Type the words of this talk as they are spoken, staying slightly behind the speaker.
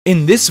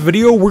In this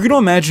video, we're going to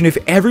imagine if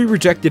every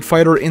rejected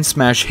fighter in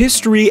Smash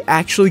history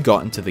actually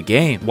got into the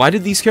game. Why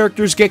did these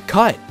characters get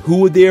cut? Who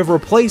would they have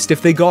replaced if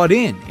they got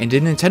in? And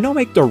did Nintendo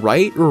make the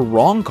right or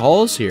wrong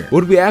calls here?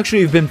 Would we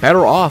actually have been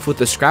better off with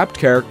the scrapped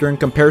character in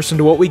comparison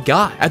to what we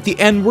got? At the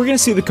end, we're going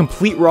to see the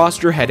complete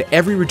roster had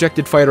every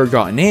rejected fighter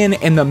gotten in,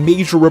 and the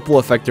major ripple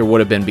effect there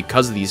would have been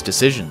because of these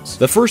decisions.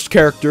 The first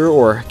character,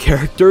 or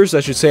characters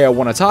I should say I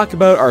want to talk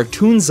about, are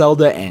Toon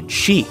Zelda and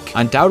Sheik.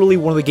 Undoubtedly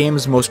one of the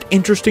game's most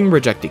interesting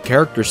rejected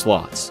character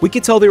slots. We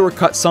could tell they were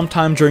cut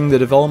sometime during the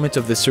development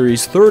of the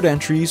series' third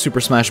entry,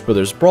 Super Smash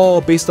Bros. Brawl,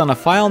 based on a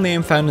file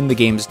name found in the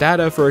game's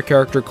data for a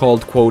character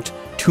called, quote,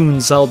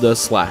 Toon Zelda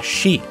 /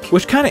 Sheik,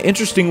 which kinda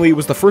interestingly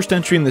was the first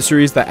entry in the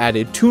series that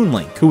added Toon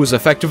Link, who was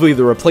effectively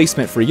the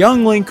replacement for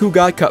Young Link, who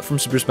got cut from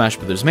Super Smash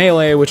Bros.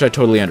 Melee, which I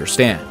totally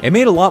understand. It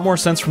made a lot more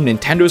sense from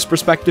Nintendo's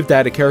perspective to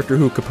add a character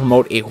who could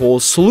promote a whole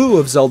slew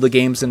of Zelda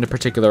games in a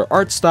particular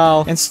art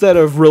style, instead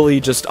of really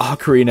just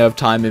Ocarina of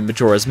Time and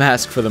Majora's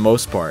Mask for the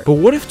most part. But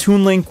what if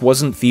Toon Link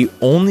wasn't the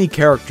only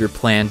character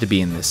planned to be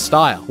in this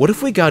style? What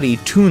if we got a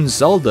Toon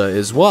Zelda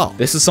as well?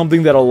 This is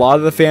something that a lot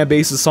of the fan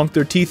base has sunk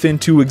their teeth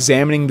into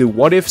examining the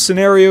what-if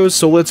scenarios,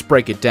 so let's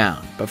break it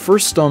down. But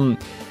first,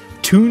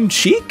 Toon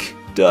Sheik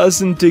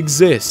doesn't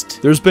exist.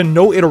 There's been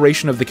no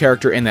iteration of the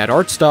character in that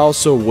art style,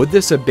 so would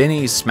this have been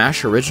a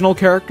Smash original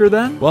character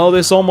then? Well,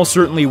 this almost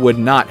certainly would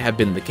not have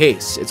been the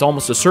case. It's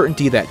almost a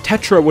certainty that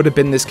Tetra would have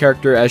been this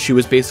character, as she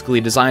was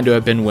basically designed to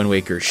have been Wind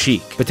Waker's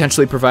Sheik,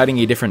 potentially providing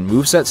a different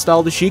moveset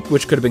style to Sheik,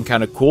 which could have been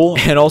kind of cool,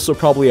 and also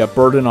probably a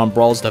burden on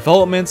Brawl's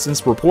development,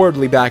 since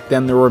reportedly back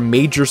then there were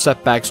major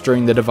setbacks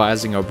during the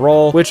devising of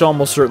Brawl, which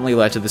almost certainly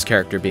led to this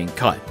character being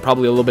cut.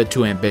 Probably a little bit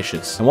too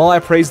ambitious. And while I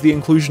praise the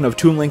inclusion of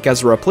Toon Link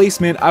as a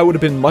replacement, I would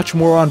have been much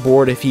more on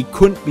board if he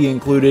couldn't be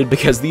included,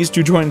 because these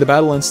two joining the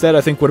battle instead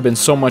I think would have been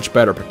so much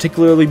better,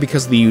 particularly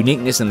because of the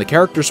uniqueness in the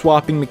character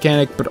swapping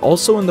mechanic, but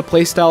also in the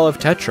playstyle of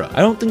Tetra.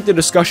 I don't think the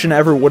discussion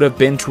ever would have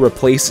been to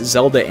replace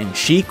Zelda and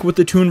Sheik with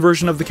the Toon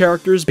version of the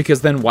characters,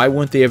 because then why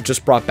wouldn't they have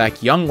just brought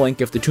back Young Link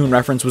if the Toon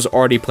reference was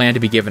already planned to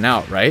be given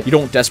out, right? You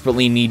don't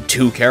desperately need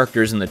two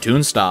characters in the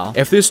Toon style.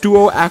 If this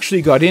duo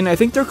actually got in, I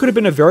think there could have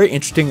been a very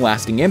interesting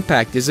lasting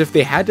impact, as if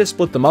they had to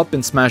split them up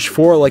in Smash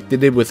 4 like they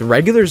did with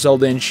regular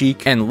Zelda and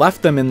Sheik, and left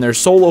them in their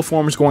solo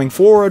forms going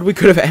forward, we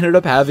could have ended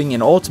up having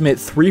an ultimate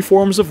 3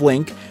 forms of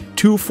Link,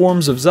 2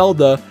 forms of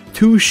Zelda,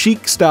 2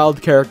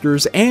 Sheik-styled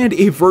characters, and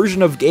a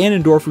version of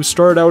Ganondorf who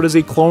started out as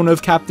a clone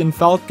of Captain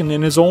Falcon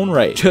in his own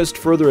right, just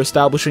further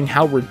establishing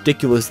how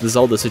ridiculous the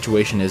Zelda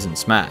situation is in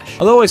Smash.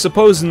 Although I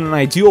suppose in an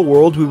ideal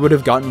world we would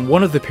have gotten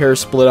one of the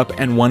pairs split up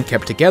and one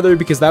kept together,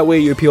 because that way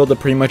you appeal to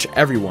pretty much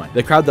everyone.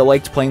 The crowd that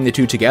liked playing the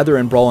two together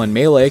in Brawl and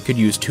Melee could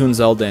use Toon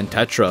Zelda and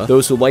Tetra,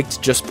 those who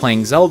liked just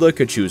playing Zelda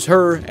could choose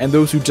her, and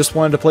those who just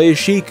wanted to play as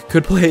Sheik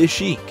could play as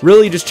Sheik.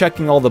 Really just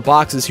checking all the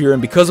boxes here,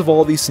 and because of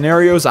all these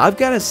scenarios, I've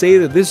gotta say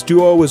that this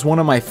duo is one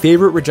of my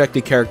favorite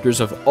rejected characters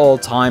of all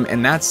time,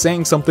 and that's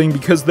saying something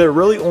because they're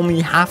really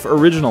only half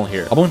original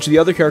here. A bunch of the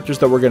other characters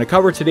that we're going to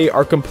cover today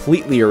are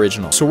completely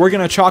original, so we're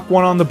going to chalk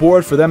one on the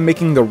board for them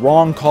making the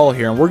wrong call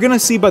here, and we're going to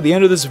see by the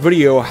end of this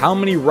video how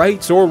many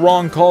right or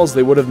wrong calls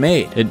they would have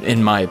made,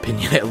 in my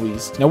opinion at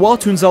least. Now, while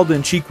Toon Zelda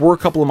and Sheik were a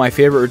couple of my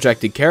favorite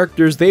rejected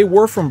characters, they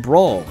were from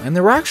Brawl, and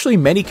there were actually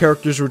many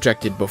characters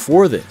rejected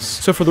before this.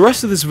 So for the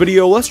rest of this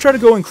video, let's try to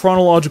go in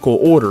chronological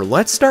order.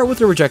 Let's start with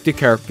the rejected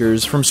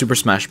characters from Super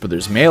Smash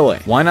Bros.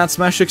 Melee. Why not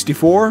Smash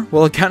 64?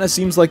 Well, it kinda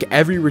seems like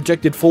every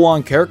rejected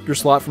full-on character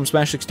slot from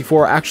Smash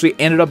 64 actually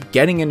ended up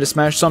getting into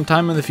Smash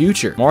sometime in the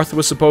future. Marth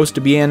was supposed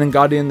to be in and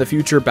got in the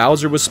future,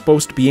 Bowser was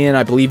supposed to be in,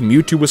 I believe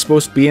Mewtwo was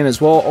supposed to be in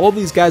as well. All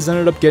these guys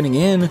ended up getting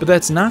in, but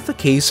that's not the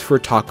case for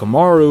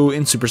Takamaru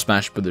in Super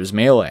Smash Bros.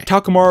 Melee.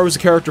 Takamaru is a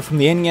character from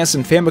the NES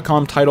and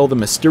Famicom title The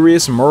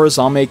Mysterious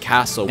Murazame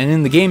Castle, and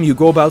in the game you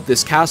go about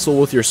this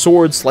castle with your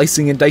sword,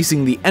 slicing and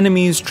dicing the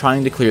enemies,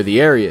 trying to clear the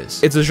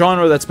areas. It's a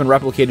genre that's been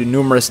replicated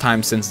numerous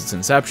times since its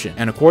inception,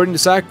 and according to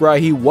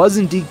Sakurai, he was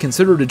indeed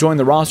considered to join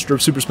the roster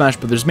of Super Smash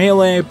Bros.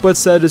 Melee, but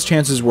said his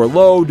chances were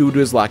low due to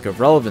his lack of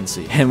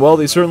relevancy. And well,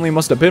 they certainly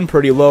must have been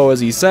pretty low,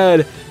 as he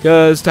said,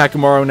 because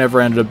Takamaru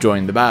never ended up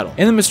joining the battle.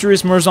 In the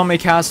Mysterious Murazame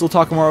Castle,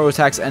 Takamaru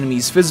attacks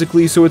enemies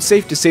physically, so it's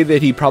safe to say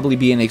that he'd probably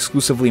be an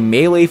exclusively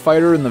melee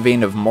fighter in the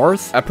vein of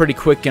Marth, a pretty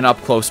quick and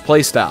up-close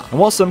playstyle.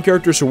 And while some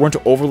characters who weren't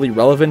overly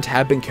relevant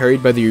have been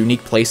carried by their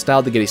unique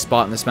playstyle to get a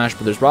spot in the Smash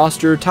Bros.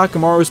 Roster,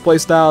 Takamaru's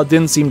playstyle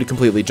didn't seem to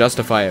completely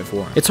justify it for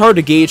him. It's hard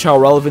to gauge how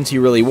relevant he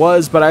really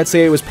was, but I'd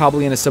say it was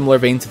probably in a similar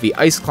vein to the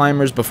Ice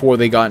Climbers before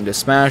they got into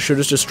Smash, or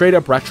just a straight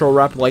up retro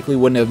rep likely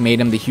wouldn't have made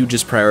him the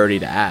hugest priority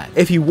to add.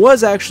 If he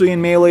was actually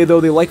in Melee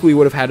though, they likely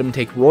would have had him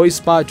take Roy's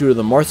spot due to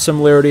the Marth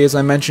similarity as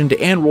I mentioned,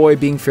 and Roy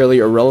being fairly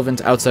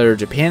irrelevant outside of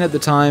Japan at the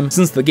time,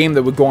 since the game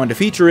that would go on to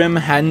feature him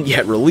hadn't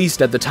yet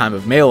released at the time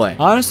of Melee.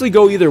 I honestly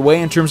go either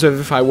way in terms of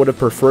if I would have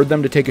preferred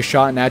them to take a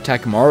shot and add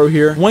Takamaru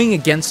here. Weighing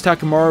against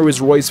Takamaru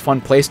is Roy's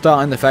fun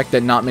playstyle and the fact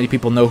that not many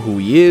people know who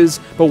he is,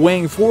 but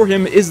weighing for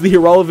him is the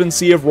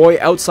irrelevancy of Roy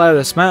outside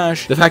of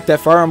Smash, the fact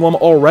that Fire Emblem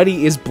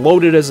already is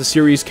bloated as a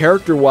series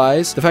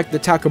character-wise, the fact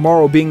that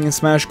Takamaru being in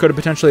Smash could have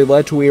potentially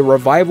led to a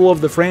revival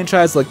of the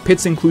franchise like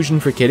Pit's inclusion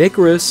for Kid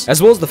Icarus,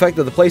 as well as the fact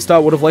that the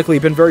playstyle would have likely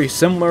been very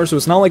similar, so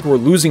it's not like we're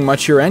losing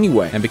much here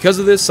anyway. And because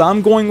of this,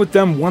 I'm going with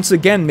them once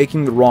again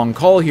making the wrong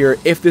call here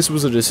if this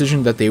was a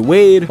decision that they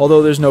weighed,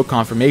 although there's no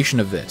confirmation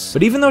of this.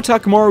 But even though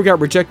Takamaru got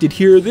rejected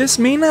here, this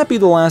may not be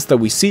the last that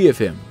we see of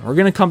him. We're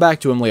gonna come back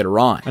to him later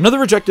on. Another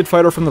rejected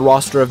fighter from the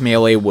roster of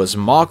Melee was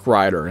Mach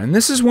Rider, and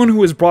this is one who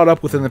was brought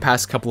up within the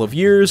past couple of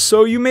years,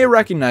 so you may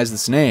recognize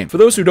this name. For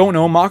those who don't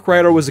know, Mach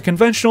Rider was a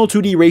conventional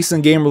 2D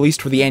racing game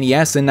released for the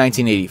NES in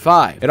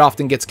 1985. It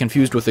often gets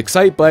confused with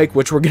Excitebike,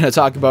 which we're gonna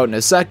talk about in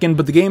a second,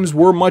 but the games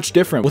were much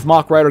different, with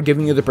Mach Rider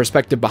giving you the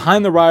perspective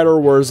behind the rider,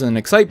 whereas in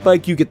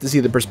Excitebike you get to see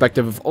the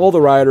perspective of all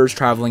the riders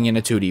traveling in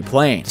a 2D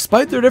plane.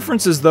 Despite their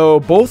differences though,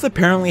 both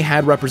apparently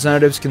had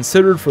representatives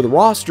considered for the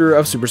roster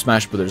of Super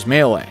Smash Bros.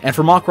 Melee. And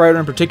for Mach Rider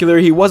in particular,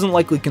 he wasn't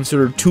likely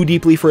considered too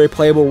deeply for a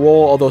playable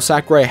role, although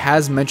Sakurai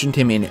has mentioned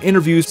him in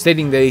interviews,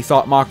 stating that he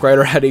thought Mach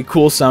Rider had a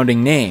cool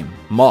sounding name.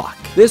 Mach.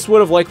 This would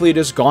have likely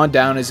just gone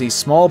down as a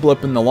small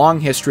blip in the long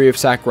history of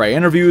Sakurai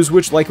interviews,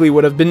 which likely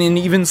would have been an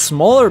even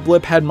smaller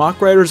blip had Mach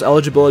Rider's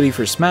eligibility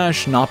for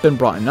Smash not been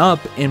brought up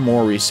in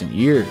more recent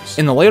years.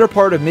 In the later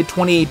part of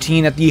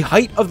mid-2018, at the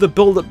height of the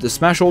build-up to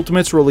Smash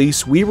Ultimate's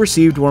release, we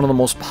received one of the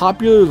most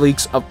popular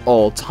leaks of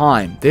all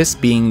time, this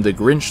being the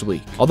Grinch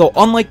leak. Although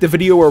unlike the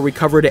video where we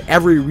covered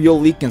every real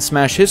leak in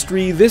Smash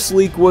history, this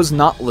leak was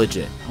not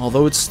legit,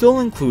 although it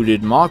still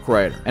included Mach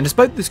Rider. And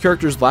despite this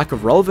character's lack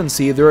of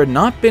relevancy, there had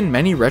not been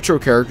many retro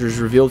characters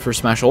revealed for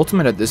Smash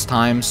Ultimate at this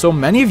time, so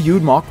many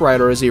viewed Mach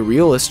Rider as a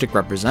realistic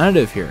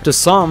representative here. To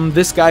some,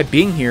 this guy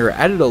being here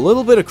added a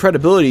little bit of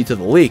credibility to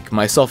the leak,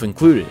 myself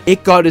included.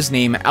 It got his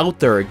name out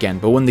there again,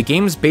 but when the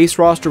game's base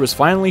roster was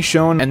finally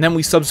shown, and then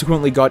we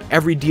subsequently got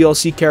every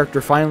DLC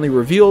character finally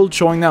revealed,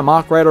 showing that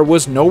Mach Rider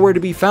was nowhere to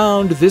be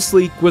found, this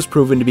leak was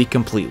proven to be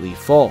completely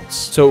false.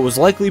 So it was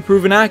likely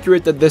proven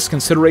accurate that this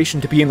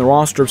consideration to be in the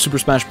roster of Super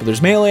Smash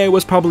Bros. Melee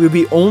was probably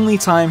the only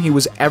time he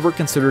was ever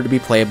considered to be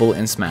playable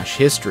in Smash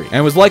history,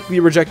 and was likely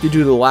rejected due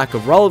to the lack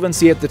of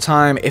relevancy at the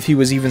time, if he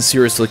was even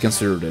seriously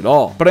considered at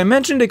all. But I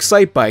mentioned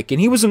Excitebike, and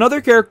he was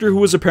another character who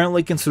was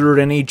apparently considered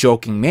in a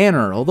joking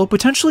manner, although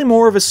potentially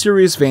more of a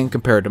serious vein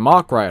compared to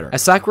Mach Rider,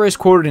 as Sakurai is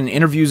quoted in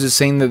interviews as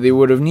saying that they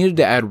would have needed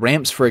to add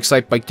ramps for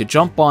Excitebike to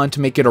jump on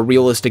to make it a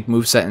realistic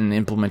moveset and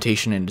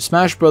implementation into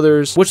Smash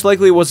Bros., which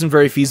likely wasn't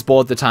very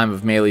feasible at the time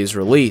of Melee's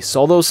release,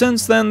 although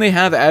since then they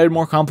have added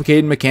more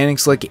complicated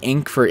mechanics like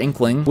Ink for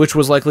Inkling, which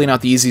was likely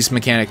not the easiest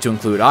mechanic to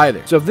include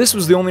either. So if this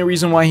was the only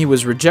reason why he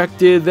was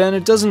rejected, then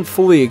it doesn't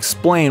fully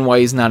explain why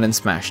he's not in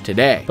Smash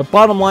today. But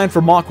bottom line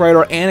for Mach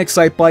Rider and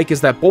Excitebike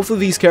is that both of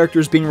these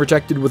characters being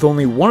rejected with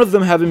only one of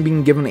them having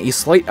been given a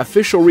slight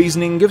official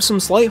reasoning gives some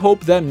slight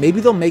hope that maybe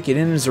they'll make it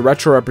in as a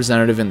retro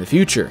representative in the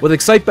future, with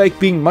Excitebike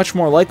being much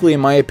more likely in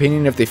my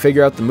opinion if they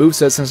figure out the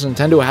moveset, since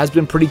Nintendo has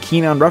been pretty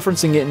keen on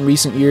referencing it in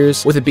recent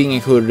years, with it being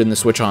included in the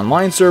Switch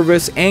Online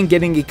service and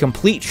getting a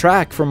complete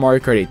track from Mario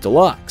Kart 8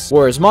 Deluxe.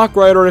 Whereas Mach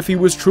Rider, if he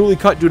was truly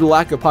cut due to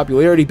lack of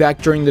popularity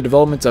back during the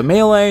development of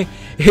Melee,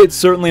 it's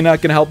certainly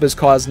not going to help his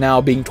cause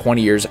now being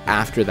 20 years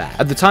after that.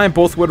 At the time,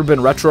 both would have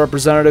been retro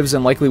representatives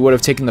and likely would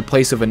have taken the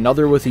place of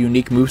another with a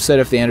unique moveset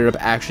if they ended up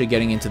actually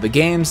getting into the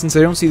game, since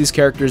I don't see these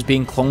characters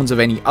being clones of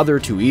any other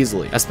too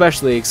easily,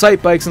 especially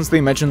Excitebike since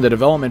they mentioned the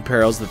development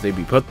perils that they'd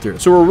be put through.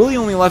 So we're really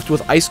only left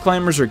with Ice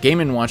Climbers or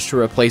Game & Watch to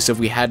replace if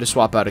we had to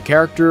swap out a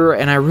character,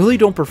 and I really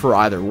don't prefer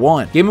either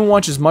one. Game &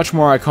 Watch is much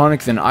more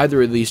iconic than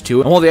either of these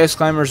two, and while the Ice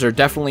Climbers are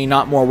definitely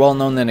not more well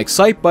known than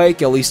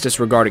Excitebike, at least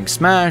disregarding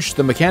Smash,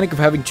 the mechanic of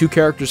having two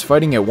characters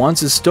fighting at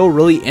once is still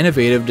really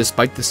innovative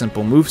despite the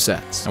simple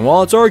movesets. And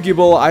while it's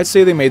arguable, I'd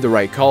say they made the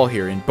right call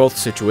here in both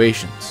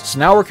situations. So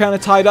now we're kind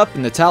of tied up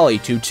in the tally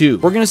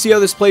 2-2. We're going to see how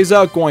this plays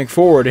out going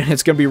forward, and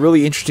it's going to be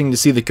really interesting to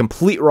see the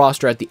complete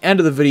roster at the end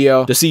of the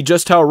video to see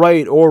just how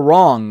right or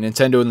wrong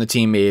Nintendo and the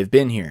team may have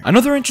been here.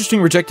 Another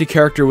interesting rejected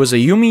character was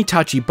Ayumi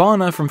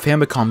Tachibana from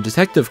Famicom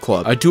Detective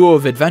Club, a duo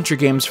of adventure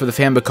games for the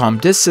Famicom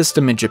disk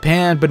system in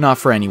Japan but not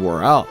for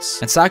anywhere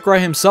else. And Sakurai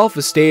himself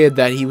has stated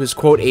that he was,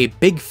 quote, a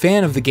big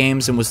fan of the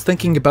games and was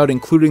thinking about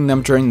including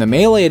them during the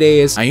Melee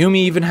days. Ayumi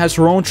even has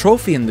her own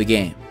trophy in the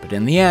game, but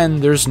in the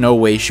end, there's no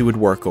way she would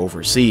work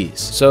overseas,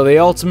 so they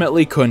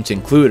ultimately couldn't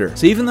include her.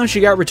 So even though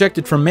she got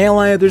rejected from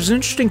Melee, there's an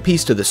interesting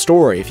piece to the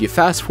story. If you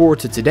fast forward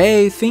to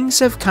today, things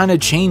have kind of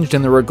changed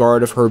in the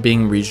regard of her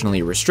being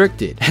regionally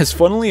restricted, as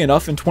funnily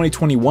enough in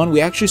 2021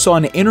 we actually saw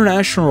an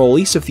international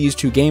release of these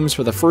two games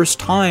for the first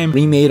time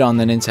remade on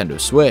the Nintendo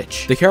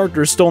Switch. The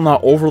character is still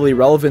not overly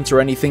relevant or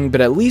anything,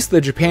 but at least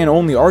the Japan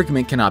only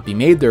argument cannot be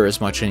made there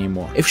as much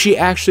anymore. If she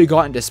actually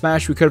got into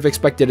Smash, we could have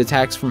expected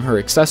attacks from her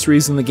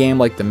accessories in the game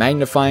like the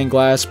magnifying magnifying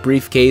glass,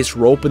 briefcase,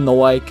 rope, and the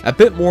like. A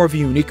bit more of a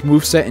unique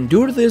moveset, and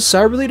due to this,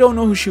 I really don't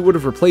know who she would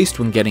have replaced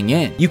when getting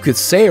in. You could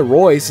say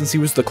Roy, since he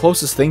was the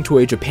closest thing to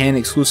a Japan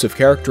exclusive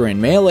character in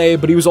Melee,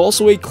 but he was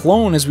also a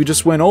clone as we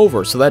just went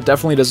over, so that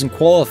definitely doesn't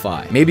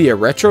qualify. Maybe a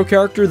retro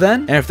character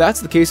then? And if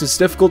that's the case, it's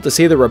difficult to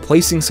say that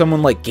replacing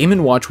someone like Game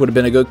 & Watch would have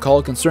been a good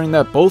call, considering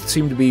that both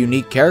seem to be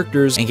unique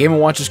characters, and Game &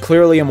 Watch is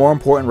clearly a more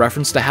important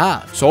reference to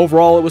have. So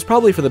overall, it was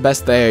probably for the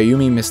best that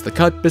Ayumi missed the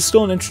cut, but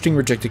still an interesting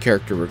rejected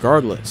character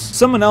regardless.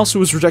 Someone else who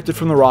was rejected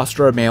from the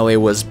roster of Melee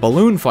was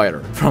Balloon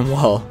Fighter, from,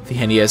 well,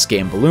 the NES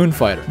game Balloon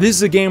Fighter. This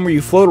is a game where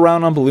you float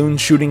around on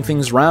balloons shooting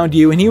things around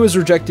you, and he was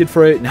rejected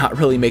for it not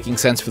really making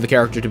sense for the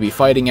character to be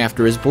fighting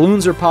after his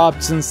balloons are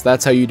popped, since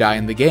that's how you die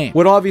in the game.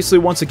 Would obviously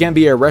once again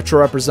be a retro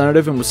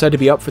representative and was said to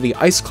be up for the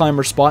Ice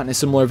Climber spot in a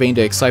similar vein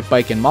to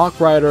Excitebike and Mach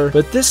Rider,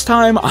 but this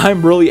time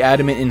I'm really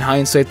adamant in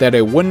hindsight that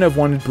I wouldn't have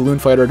wanted Balloon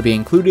Fighter to be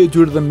included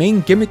due to the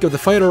main gimmick of the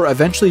fighter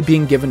eventually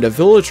being given to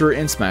Villager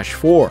in Smash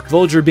 4.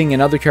 Villager being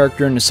another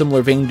character in a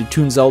similar vein to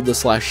Toon Zelda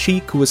 /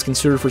 Sheik, who was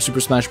considered for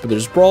Super Smash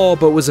Bros. Brawl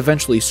but was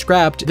eventually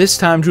scrapped, this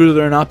time due to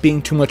there not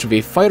being too much of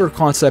a fighter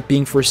concept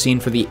being foreseen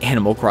for the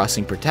Animal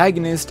Crossing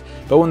protagonist,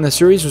 but when the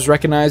series was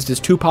recognized as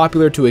too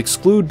popular to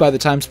exclude by the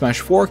time Smash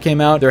 4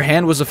 came out, their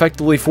hand was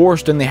effectively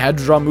forced and they had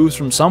to draw moves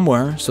from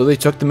somewhere, so they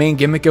took the main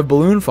gimmick of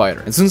Balloon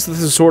Fighter. And since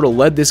this has sort of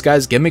led this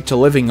guy's gimmick to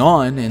living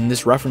on, and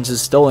this reference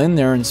is still in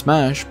there in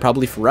Smash,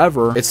 probably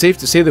forever, it's safe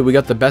to say that we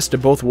got the best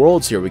of both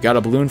worlds here. We got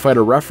a Balloon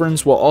Fighter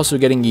reference while also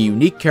getting a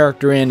unique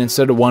character in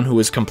instead of one who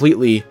is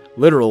completely,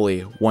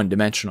 literally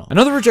one-dimensional.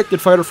 Another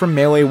rejected fighter from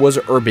Melee was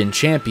Urban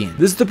Champion.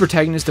 This is the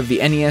protagonist of the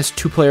NES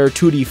 2-player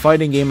 2D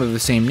fighting game of the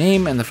same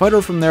name, and the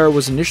fighter from there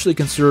was initially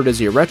considered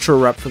as a retro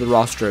rep for the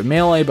roster of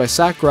Melee by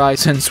Sakurai,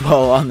 since,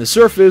 well, on the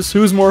surface,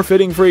 who's more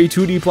fitting for a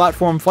 2D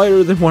platform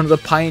fighter than one of the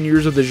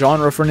pioneers of the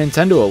genre for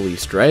Nintendo at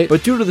least, right?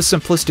 But due to the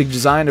simplistic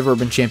design of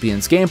Urban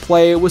Champion's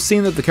gameplay, it was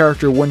seen that the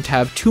character wouldn't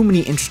have too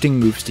many interesting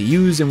moves to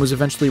use and was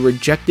eventually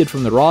rejected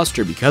from the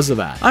roster because of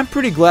that. I'm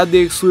pretty glad they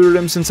excluded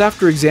him, since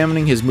after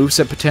examining his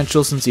moveset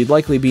potential, since he'd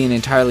likely be an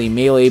entirely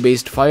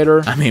melee-based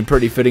fighter, I mean,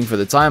 pretty fitting for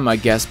the time, I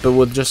guess, but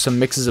with just some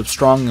mixes of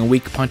strong and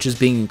weak punches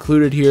being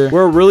included here,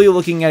 we're really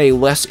looking at a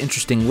less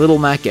interesting Little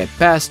Mac at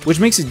best, which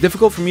makes it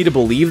difficult for me to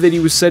believe that he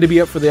was said to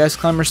be up for the Ice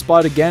Climber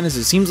spot again, as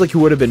it seems like he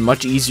would have been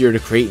much easier to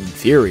create in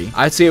theory.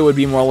 I'd say it would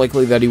be more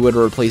likely that he would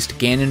have replaced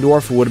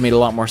Ganondorf, who would have made a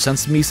lot more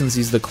sense to me since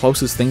he's the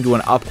closest thing to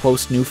an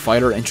up-close new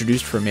fighter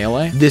introduced for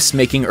Melee. This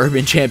making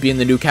Urban Champion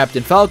the new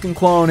Captain Falcon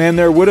clone, and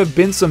there would have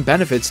been some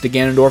benefits to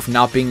Ganondorf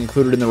not being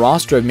included in the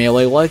roster of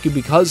Melee, likely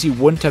because he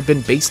wouldn't have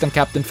been based on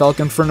Captain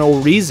Falcon for no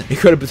reason. He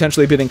could have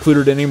potentially been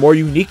included in a more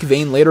unique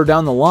vein later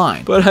down the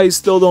line, but I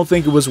still don't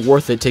think it was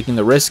worth it taking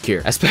the risk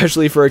here,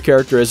 especially for a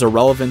character as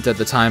irrelevant at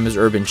the time as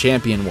Urban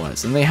Champion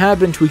was, and they have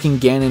been tweaking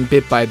Ganon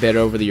bit by bit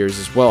over the years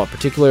as well,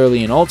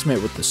 particularly in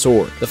Ultimate with the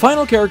sword. The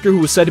final character who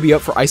was said to be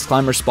up for Ice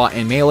Climber spot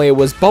in Melee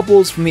was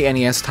Bubbles from the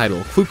NES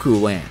title Cuckoo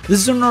Land. This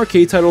is an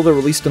arcade title that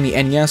released on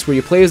the NES where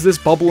you play as this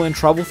bubble and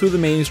travel through the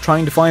maze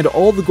trying to find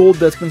all the gold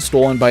that's been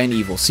stolen by an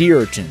evil sea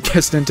urchin.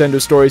 Guess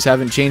Nintendo stories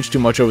haven't changed too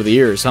much over the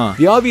years, huh?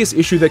 The obvious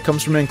issue that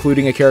comes from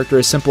including a character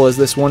as simple as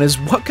this one is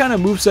what kind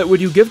of moveset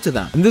would you give to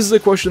them? And this is a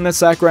question that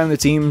Sakurai and the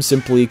team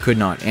simply could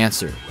not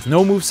answer. With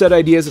no moveset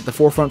ideas at the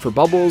forefront for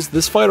Bubbles,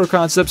 this fighter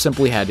concept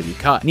simply had to be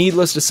cut.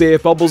 Needless to say,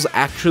 if Bubbles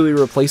actually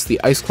replaced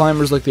the Ice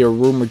Climbers like they were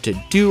rumored to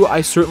do,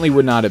 I certainly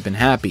would not have been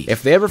happy.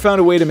 If they ever found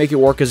a way to make it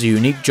work as a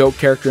unique joke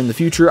character in the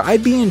future,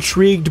 I'd be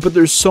intrigued, but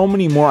there's so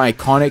many more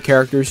iconic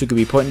characters who could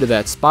be put into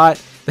that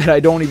spot that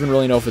I don't even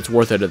really know if it's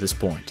worth it at this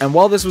point. And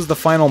while this was the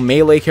final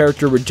Melee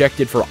character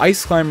rejected for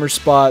Ice Climber's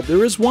spot,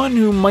 there is one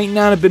who might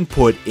not have been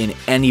put in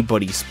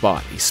anybody's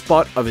spot, a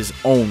spot of his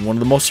own. One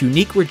of the most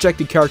unique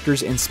rejected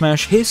characters in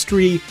Smash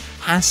history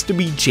has to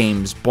be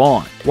James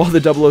Bond. While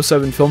the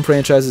 007 film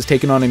franchise has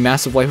taken on a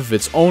massive life of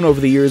its own over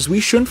the years,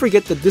 we shouldn't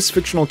forget that this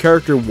fictional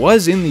character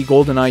was in the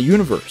GoldenEye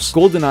universe.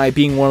 GoldenEye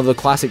being one of the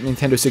classic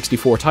Nintendo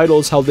 64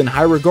 titles held in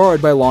high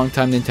regard by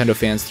longtime Nintendo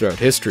fans throughout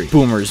history.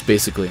 Boomers,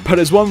 basically. But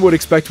as one would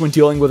expect when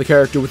dealing with a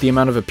character with the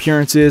amount of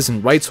appearances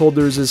and rights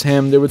holders as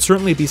him, there would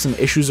certainly be some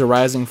issues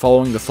arising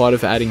following the thought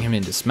of adding him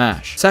into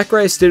Smash.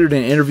 Sakurai stated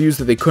in interviews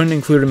that they couldn't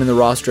include him in the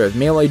roster of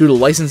Melee due to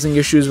licensing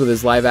issues with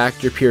his live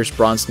actor Pierce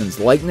Brosnan's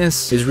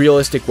likeness, his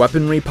realistic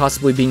weaponry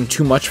possibly being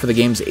too much for the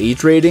game's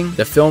age rating,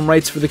 the film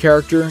rights for the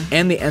character,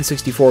 and the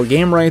N64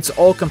 game rights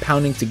all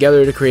compounding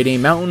together to create a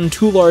mountain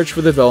too large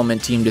for the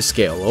development team to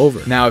scale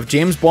over. Now, if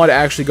James Bond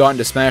actually got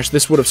into Smash,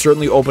 this would have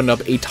certainly opened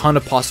up a ton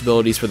of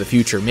possibilities for the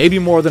future, maybe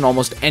more than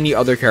almost any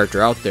other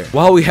character out there.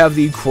 While we have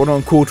the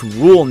quote-unquote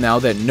rule now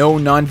that no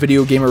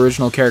non-video game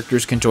original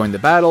characters can join the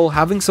battle,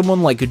 having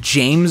someone like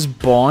James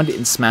Bond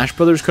in Smash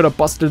Bros. Could have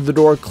busted the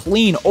door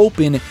clean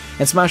open,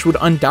 and Smash would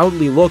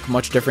undoubtedly look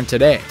much different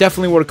today.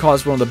 Definitely would have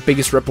caused one of the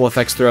biggest ripple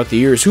effects throughout the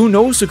years. Who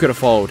knows who could have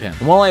followed him?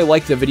 And while I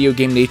like the video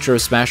game nature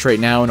of Smash right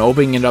now, and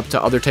opening it up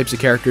to other types of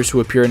characters who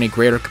appear in a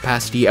greater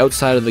capacity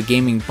outside of the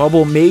gaming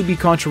bubble may be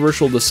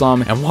controversial to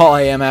some, and while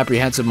I am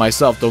apprehensive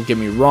myself, don't get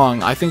me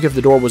wrong, I think if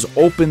the door was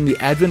open, the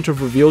advent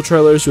of reveal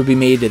trailers would be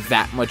made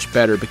that much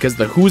better, because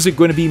the "who's it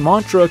going to be"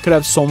 mantra could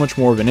have so much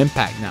more of an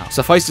impact now.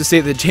 Suffice to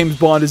say that James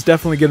Bond is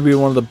definitely going to be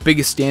one of the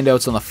biggest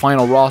standouts on the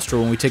final roster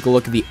when we take a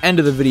look at the end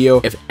of the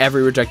video if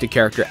every rejected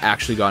character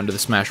actually got into the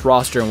Smash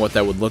roster and what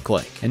that would look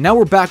like. And now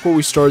we're back where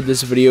we started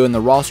this video, in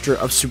the roster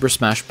of Super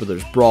Smash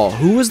Bros. Brawl.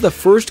 Who was the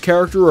first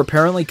character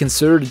apparently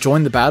considered to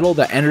join the battle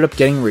that ended up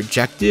getting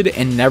rejected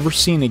and never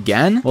seen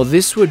again? Well,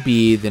 this would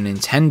be the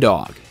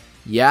Nintendog.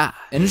 Yeah.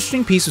 An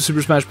interesting piece of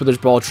Super Smash Bros.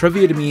 Brawl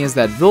trivia to me is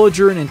that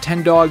Villager,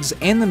 Nintendogs,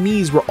 and the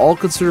Miis were all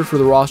considered for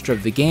the roster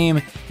of the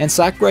game, and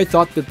Sakurai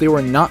thought that they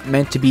were not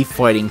meant to be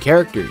fighting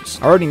characters.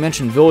 I already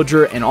mentioned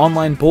Villager, and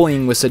online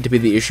bullying was said to be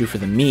the issue for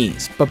the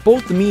Miis, but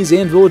both the Miis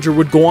and Villager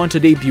would go on to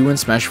debut in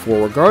Smash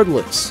 4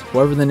 regardless.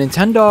 However, the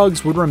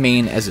Nintendogs would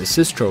remain as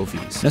assist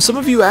trophies. Now, some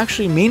of you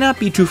actually may not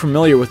be too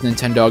familiar with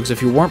Nintendogs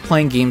if you weren't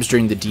playing games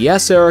during the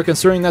DS era,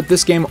 considering that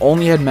this game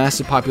only had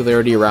massive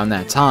popularity around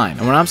that time.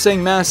 And when I'm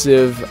saying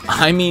massive,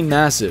 I mean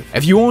massive.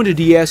 If you owned a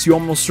DS, you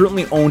almost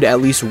certainly owned at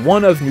least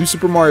one of New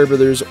Super Mario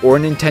Bros. Or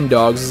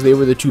Nintendogs, as they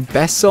were the two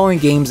best-selling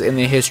games in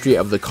the history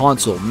of the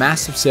console.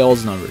 Massive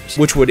sales numbers,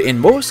 which would in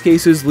most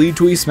cases lead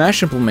to a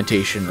Smash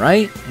implementation,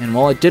 right? And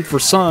while it did for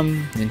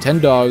some,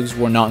 Nintendogs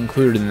were not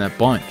included in that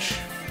bunch.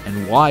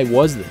 And why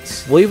was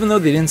this? Well, even though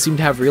they didn't seem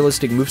to have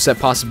realistic moveset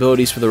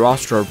possibilities for the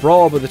roster of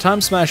Brawl, by the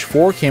time Smash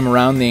 4 came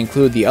around, they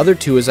included the other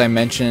two as I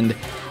mentioned,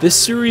 this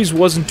series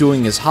wasn't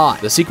doing as hot.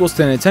 The sequels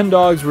to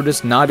Nintendogs were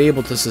just not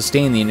able to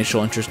sustain the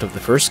initial interest of the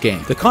first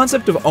game. The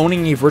concept of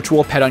owning a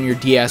virtual pet on your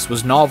DS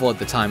was novel at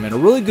the time, and a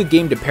really good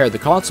game to pair the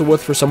console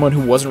with for someone who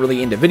wasn't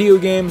really into video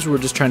games, or were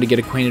just trying to get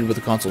acquainted with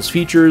the console's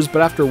features,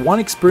 but after one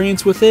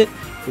experience with it,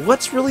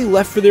 what's really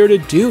left for there to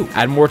do?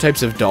 Add more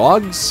types of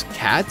dogs?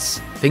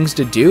 Cats? Things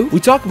to do? We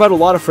talk about a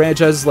lot of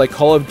franchises like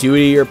Call of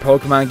Duty or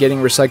Pokemon getting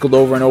recycled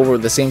over and over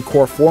with the same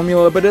core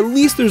formula, but at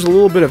least there's a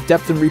little bit of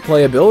depth and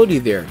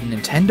replayability there.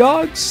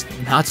 Nintendogs?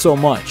 Not so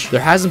much.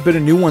 There hasn't been a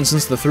new one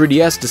since the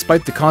 3DS,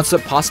 despite the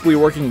concept possibly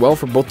working well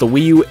for both the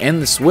Wii U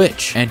and the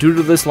Switch. And due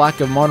to this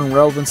lack of modern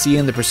relevancy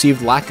and the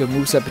perceived lack of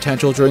moveset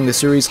potential during the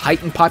series'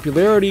 heightened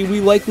popularity, we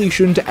likely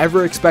shouldn't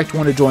ever expect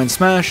one to join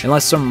Smash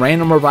unless some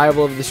random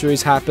revival of the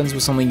series happens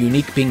with something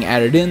unique being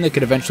added in that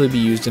could eventually be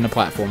used in a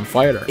platform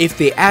fighter. If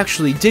they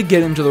actually did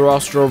get into the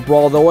roster of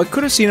Brawl, though, I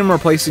could have seen him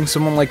replacing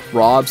someone like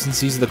Rob,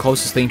 since he's the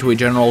closest thing to a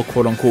general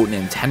quote-unquote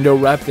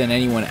Nintendo rep than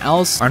anyone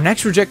else. Our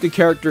next rejected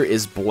character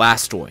is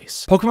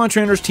Blastoise. Pokemon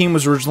Trainer's team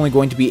was originally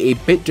going to be a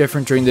bit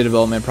different during the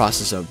development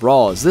process of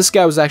Brawl, as this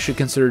guy was actually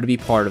considered to be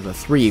part of the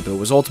three, but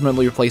was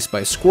ultimately replaced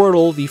by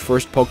Squirtle, the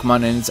first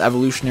Pokemon in its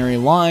evolutionary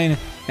line,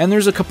 and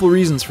there's a couple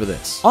reasons for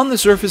this. On the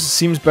surface, it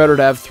seems better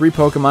to have three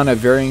Pokemon of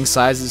varying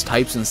sizes,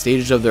 types, and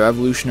stages of their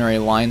evolutionary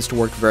lines to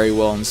work very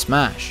well in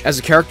Smash. As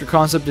a character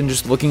concept and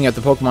just looking at the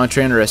Pokemon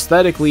Trainer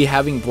aesthetically,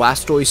 having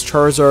Blastoise,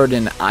 Charizard,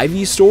 and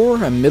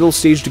Ivysaur, a middle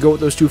stage to go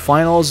with those two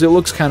finals, it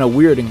looks kinda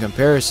weird in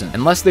comparison.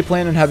 Unless they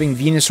plan on having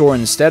Venusaur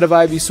instead of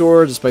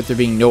Ivysaur, despite there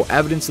being no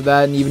evidence of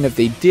that, and even if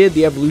they did,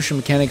 the evolution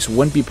mechanics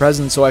wouldn't be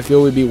present, so I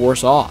feel we'd be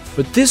worse off.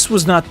 But this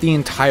was not the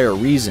entire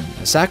reason.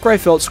 Sakurai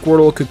felt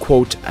Squirtle could,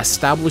 quote,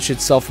 establish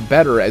itself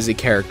better as a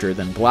character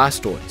than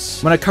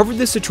Blastoise. When I covered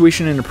this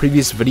situation in a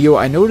previous video,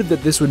 I noted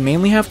that this would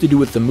mainly have to do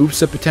with the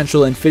moveset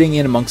potential and fitting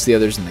in amongst the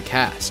others in the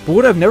cast. But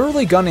what I've never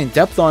really gone in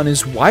depth on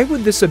is why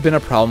would this have been a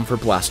problem for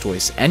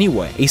Blastoise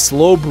anyway? A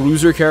slow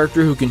bruiser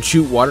character who can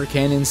shoot water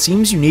cannons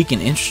seems unique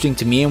and interesting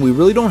to me, and we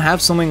really don't have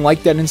something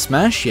like that in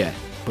Smash yet.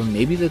 But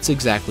maybe that's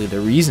exactly the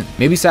reason.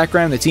 Maybe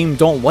Sakurai and the team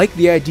don't like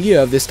the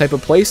idea of this type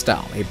of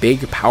playstyle. A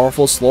big,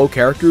 powerful, slow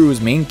character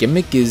whose main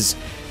gimmick is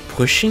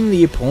pushing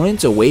the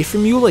opponent away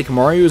from you like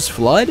Mario's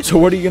Flood? So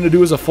what are you going to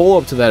do as a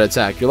follow-up to that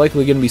attack? You're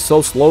likely going to be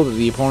so slow that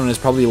the opponent has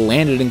probably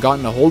landed and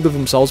gotten a hold of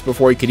themselves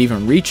before he could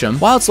even reach him.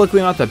 While it's likely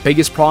not the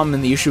biggest problem,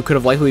 and the issue could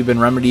have likely been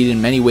remedied in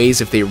many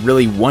ways if they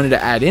really wanted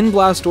to add in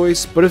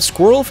Blastoise, but if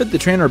Squirtle fit the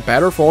trainer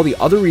better for all the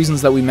other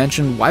reasons that we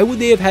mentioned, why would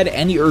they have had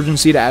any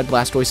urgency to add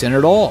Blastoise in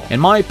at all?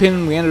 In my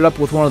opinion, we ended up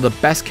with one of the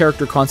best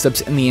character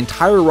concepts in the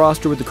entire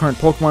roster with the current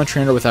Pokemon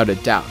trainer without a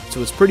doubt, so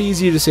it's pretty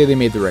easy to say they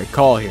made the right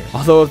call here.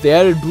 Although if they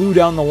added Blue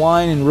down the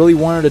line and really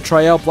wanted to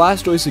try out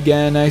Blastoise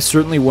again, I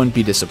certainly wouldn't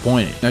be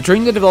disappointed. Now,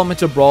 during the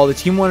development of Brawl, the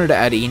team wanted to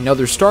add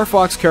another Star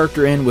Fox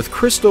character in, with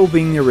Crystal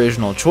being the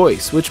original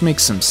choice, which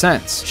makes some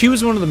sense. She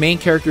was one of the main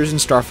characters in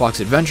Star Fox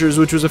Adventures,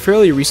 which was a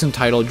fairly recent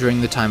title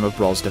during the time of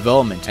Brawl's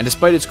development, and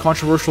despite its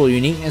controversial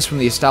uniqueness from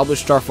the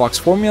established Star Fox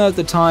formula at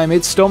the time,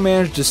 it still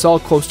managed to sell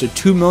close to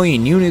 2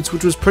 million units,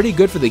 which was pretty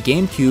good for the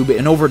GameCube,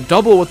 and over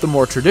double what the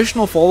more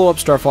traditional follow-up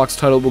Star Fox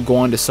title would go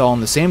on to sell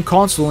on the same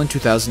console in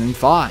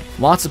 2005.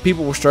 Lots of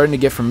people were starting to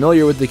get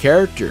familiar with the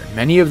character.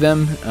 Many of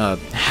them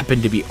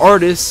happened to be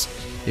artists,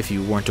 if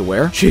you weren't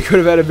aware. She could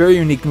have had a very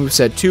unique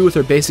moveset too, with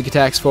her basic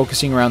attacks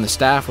focusing around the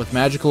staff, with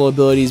magical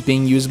abilities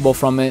being usable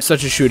from it,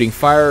 such as shooting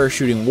fire or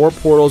shooting warp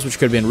portals, which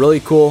could have been really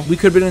cool. We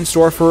could have been in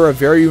store for a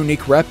very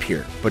unique rep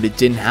here, but it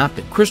didn't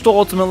happen. Crystal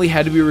ultimately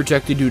had to be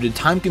rejected due to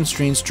time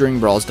constraints during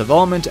Brawl's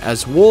development,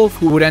 as Wolf,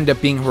 who would end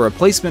up being her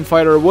replacement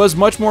fighter, was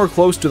much more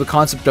close to the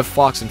concept of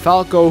Fox and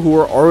Falco, who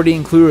were already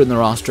included in the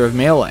roster of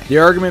Melee. The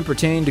argument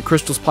pertaining to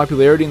Crystal's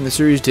popularity in the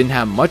series didn't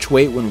have much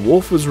weight when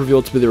Wolf was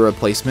revealed to be the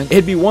replacement.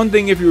 It'd be one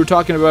thing if you were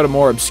talking about a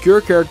more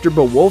obscure character,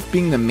 but Wolf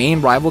being the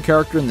main rival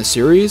character in the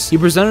series, he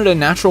presented a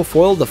natural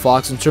foil to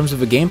Fox in terms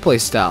of a gameplay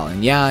style,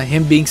 and yeah,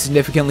 him being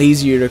significantly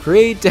easier to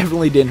create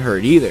definitely didn't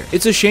hurt either.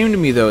 It's a shame to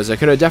me though, as I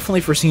could have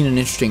definitely foreseen an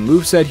interesting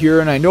moveset here,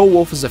 and I know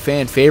Wolf is a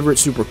fan favorite,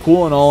 super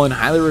cool and all, and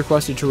highly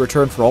requested to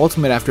return for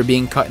Ultimate after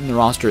being cut in the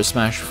roster of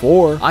Smash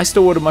 4. I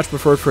still would have much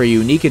preferred for a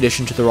unique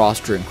addition to the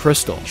roster in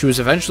Crystal. She was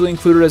eventually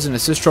included as an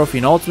assist trophy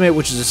in Ultimate,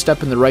 which is a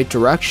step in the right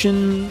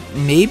direction,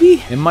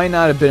 maybe? It might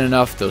not have been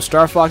enough though.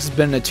 Star Fox has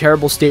been in a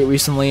terrible state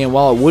recently, and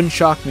while it wouldn't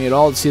shock me at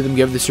all to see them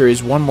give the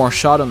series one more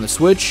shot on the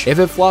Switch, if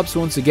it flops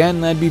once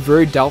again, I'd be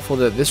very doubtful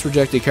that this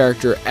rejected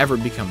character ever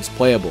becomes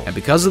playable. And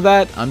because of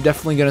that, I'm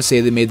definitely gonna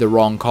say they made the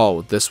wrong call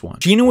with this one.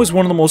 Geno is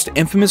one of the most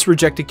infamous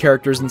rejected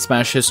characters in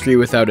Smash history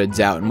without a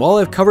doubt, and while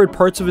I've covered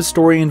parts of his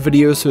story in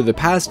videos through the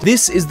past,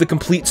 this is the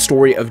complete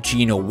story of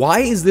Geno. Why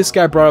is this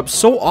guy brought up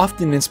so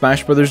often in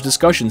Smash Brothers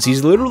discussions?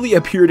 He's literally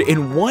appeared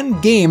in one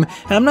game,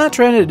 and I'm not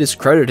trying to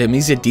discredit him.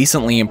 He's a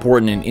decently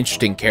important and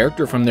interesting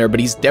character from there, but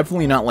he's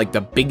definitely not like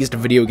the biggest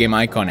video game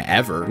icon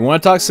ever. You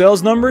want to talk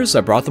sales numbers?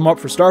 I brought them up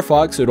for Star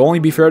Fox, so it'd only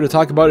be fair to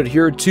talk about it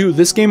here too.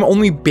 This game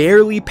only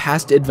barely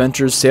passed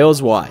Adventures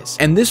sales-wise,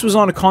 and this was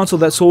on a console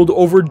that sold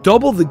over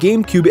double the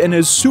GameCube and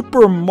has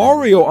Super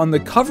Mario on the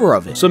cover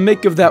of it, so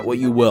make of that what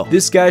you will.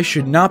 This guy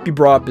should not be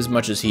brought up as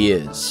much as he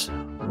is.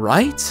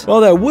 Right?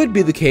 Well, that would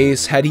be the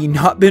case had he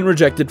not been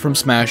rejected from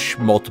Smash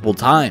multiple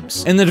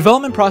times. In the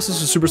development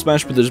process of Super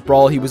Smash Bros.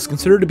 Brawl, he was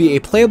considered to be a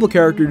playable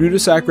character due to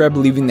Sakurai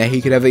believing that he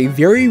could have a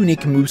very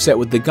unique moveset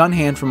with the gun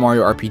hand from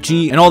Mario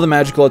RPG and all the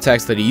magical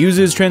attacks that he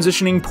uses,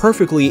 transitioning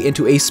perfectly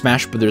into a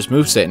Smash Bros.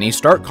 Moveset, in a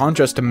stark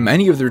contrast to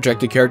many of the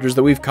rejected characters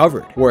that we've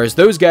covered. Whereas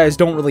those guys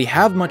don't really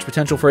have much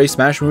potential for a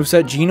Smash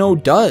moveset, Geno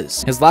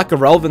does. His lack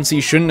of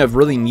relevancy shouldn't have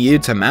really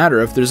needed to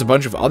matter if there's a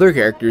bunch of other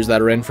characters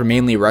that are in for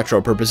mainly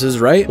retro purposes,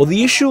 right? Well,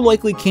 the issue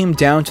likely came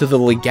down to the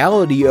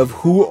legality of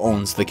who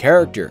owns the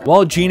character.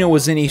 While Geno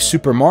was in a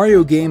Super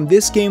Mario game,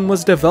 this game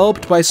was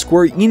developed by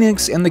Square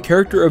Enix, and the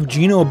character of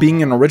Geno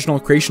being an original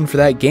creation for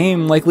that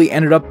game likely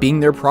ended up being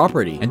their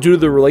property. And due to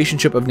the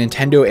relationship of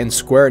Nintendo and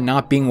Square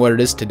not being what it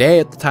is today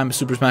at the time of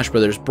Super Smash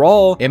Bros.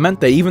 Brawl, it meant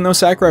that even though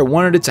Sakurai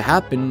wanted it to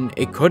happen,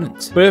 it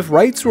couldn't. But if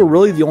rights were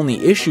really the only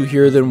issue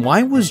here, then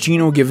why was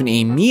Geno given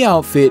a Mii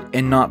outfit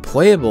and not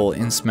playable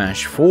in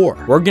Smash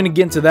 4? We're gonna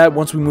get into that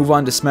once we move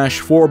on to Smash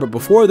 4, but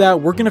before that,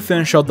 we're gonna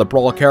finish out the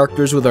Brawl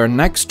characters with our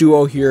next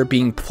duo here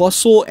being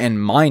Plusle and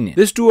Minun.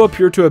 This duo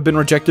appear to have been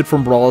rejected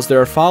from Brawl as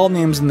there are file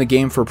names in the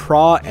game for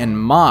Pra and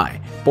Mai,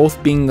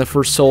 both being the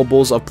first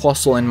syllables of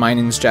Plusle and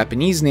Minun's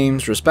Japanese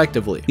names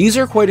respectively. These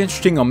are quite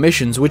interesting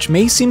omissions, which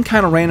may seem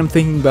kind of random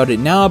thinking about it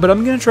now, but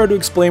I'm going to try to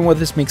explain why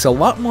this makes a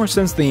lot more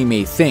sense than you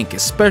may think,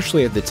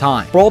 especially at the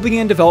time. Brawl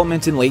began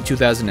development in late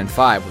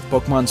 2005, with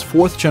Pokemon's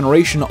 4th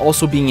generation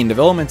also being in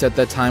development at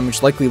that time,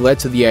 which likely led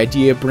to the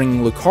idea of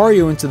bringing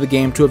Lucario into the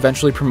game to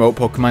eventually promote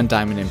Pokemon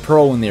Diamond and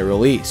Pearl when they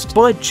released.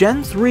 But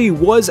Gen 3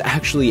 was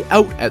actually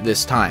out at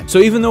this time, so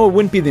even though it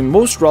wouldn't be the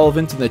most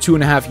relevant in the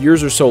 2.5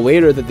 years or so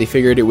later that they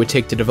figured it would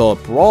take to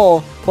develop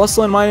Brawl,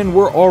 Plusle and Minun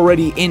were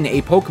already in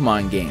a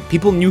Pokemon game.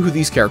 People knew who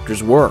these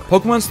characters were.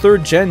 Pokemon's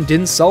 3rd gen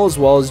didn't sell as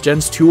well as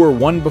Gens 2 or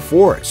 1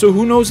 before it, so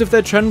who knows if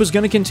that trend was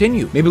going to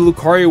continue. Maybe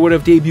Lucario would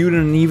have debuted in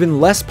an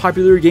even less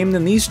popular game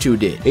than these two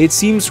did. It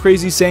seems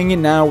crazy saying it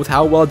now with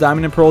how well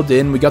Diamond and Pearl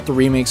did, and we got the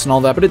remakes and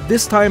all that, but at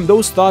this time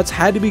those thoughts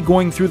had to be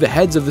going through the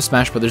heads of the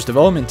Smash Brothers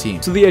development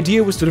team. So the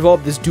idea was to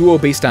develop this duo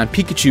based on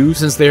Pikachu,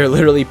 since they are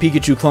literally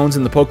Pikachu clones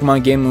in the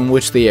Pokemon game in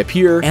which they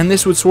appear, and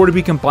this would sort of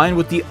be combined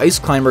with the Ice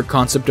Climber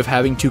concept of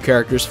having two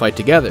characters fight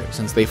together,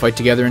 since they fight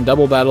together in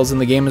double battles in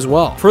the game as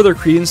well. Further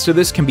credence to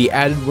this can be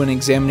added when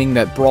examining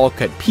that Brawl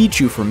cut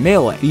Pichu from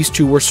Melee. These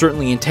two were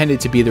certainly intended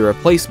to be the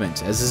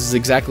replacement, as this is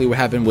exactly what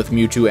happened with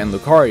Mewtwo and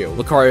Lucario.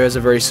 Lucario has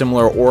a very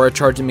similar aura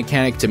charging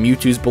mechanic to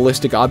Mewtwo's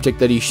ballistic object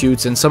that he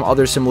shoots, and some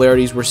other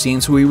similarities were seen,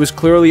 so he was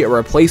clearly a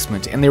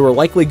replacement, and they were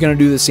likely going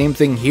to do the same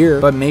thing here,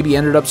 but maybe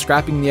ended up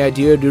scrapping the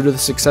idea due to the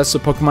success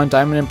of Pokemon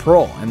Diamond and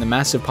Pearl, and the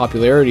massive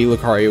popularity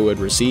Lucario would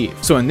receive.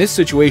 So in this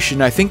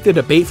situation, I think the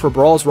debate for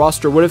Brawl's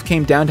roster would have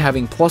came down to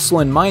having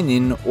Plusle and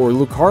Minun or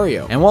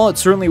Lucario, and while it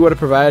certainly would have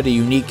provided a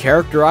unique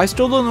character, I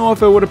still don't know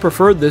if I would have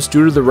preferred this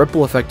due to the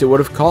ripple effect it would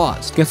have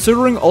caused.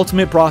 Considering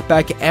Ultimate brought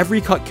back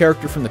every cut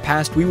character from the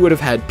past, we would have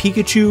had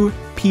Pikachu,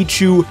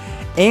 Pichu,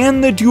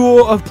 and the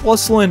duo of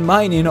Plusle and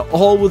Minun,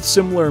 all with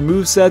similar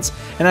movesets,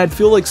 and I'd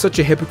feel like such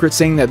a hypocrite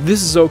saying that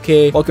this is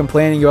okay while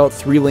complaining about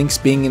 3 Links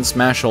being in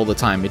Smash all the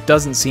time. It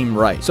doesn't seem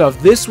right. So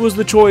if this was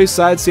the choice,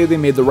 I'd say they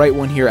made the right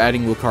one here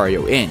adding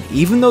Lucario in,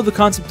 even though the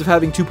concept of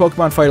having 2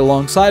 Pokemon fight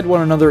alongside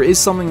one another is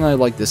something I'd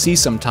like to see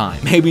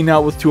sometime. Maybe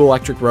not with 2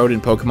 electric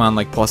rodent Pokemon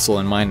like Plusle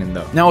and Minun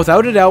though. Now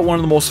without a doubt, one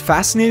of the most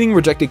fascinating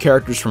rejected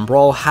characters from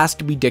Brawl has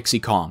to be Dixie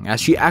Kong,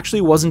 as she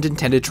actually wasn't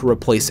intended to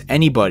replace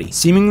anybody,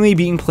 seemingly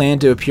being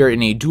planned to appear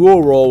in a duo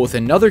role with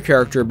another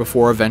character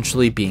before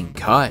eventually being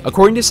cut.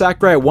 According to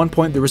Sakurai, at one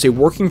point there was a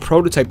working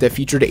prototype that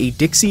featured a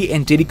Dixie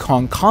and Diddy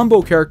Kong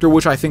combo character,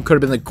 which I think could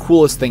have been the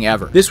coolest thing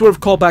ever. This would have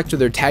called back to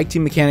their tag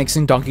team mechanics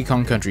in Donkey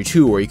Kong Country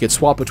 2, where you could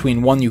swap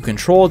between one you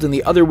controlled and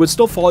the other would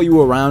still follow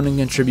you around and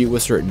contribute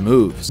with certain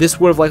moves. This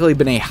would have likely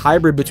been a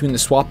hybrid between the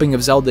swapping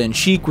of Zelda and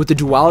Sheik with the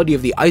duality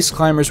of the Ice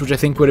Climbers, which I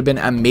think would have been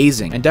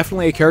amazing, and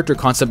definitely a character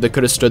concept that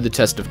could have stood the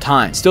test of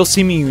time, still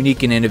seeming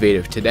unique and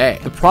innovative today.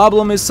 The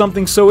problem is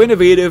something so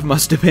innovative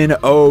must have been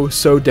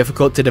so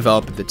difficult to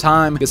develop at the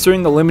time,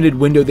 considering the limited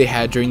window they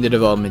had during the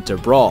development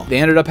of Brawl. They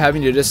ended up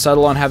having to just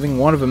settle on having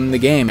one of them in the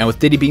game, and with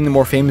Diddy being the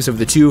more famous of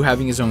the two,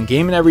 having his own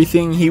game and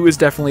everything, he was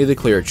definitely the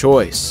clear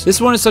choice.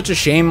 This one is such a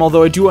shame,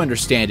 although I do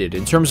understand it.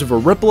 In terms of a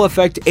ripple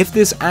effect, if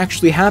this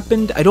actually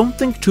happened, I don't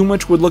think too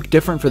much would look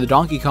different for the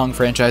Donkey Kong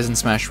franchise in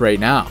Smash right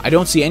now. I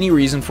don't see any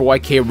reason for why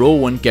K.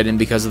 Rool wouldn't get in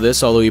because of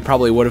this, although he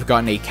probably would have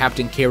gotten a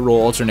Captain K. Rool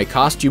alternate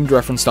costume to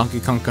reference Donkey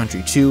Kong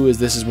Country 2, as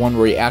this is one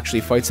where he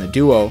actually fights in a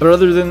duo, but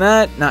other than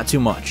that, not too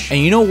much.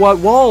 And you know what,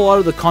 while a lot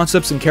of the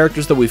concepts and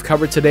characters that we've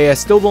covered today I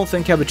still don't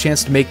think have a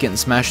chance to make it in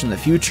Smash in the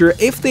future,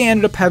 if they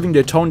ended up having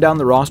to tone down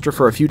the roster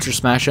for a future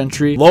Smash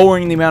entry,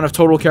 lowering the amount of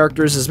total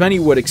characters as many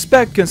would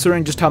expect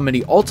considering just how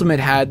many Ultimate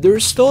had,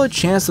 there's still a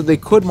chance that they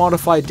could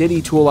modify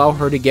Diddy to allow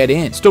her to get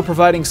in, still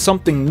providing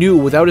something new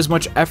without as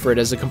much effort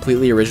as a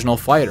completely original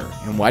fighter.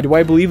 And why do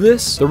I believe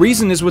this? The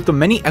reason is with the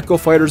many Echo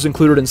fighters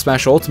included in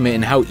Smash Ultimate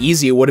and how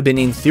easy it would have been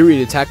in theory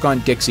to tack on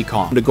Dixie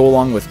Kong to go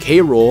along with K.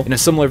 Rool, in a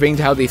similar vein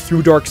to how they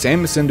threw Dark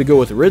Samus in to go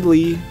with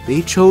Ridley,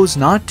 they chose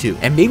not to.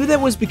 And maybe that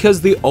was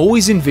because they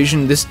always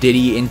envisioned this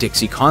Diddy and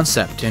Dixie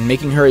concept, and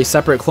making her a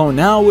separate clone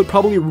now would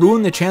probably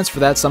ruin the chance for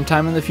that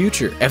sometime in the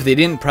future. If they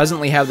didn't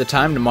presently have the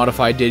time to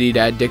modify Diddy to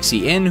add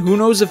Dixie in, who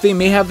knows if they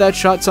may have that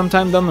shot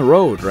sometime down the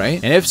road,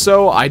 right? And if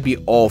so, I'd be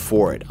all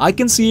for it. I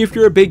can see if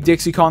you're a big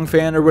Dixie Kong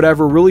fan or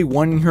whatever, really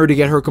wanting her to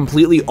get her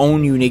completely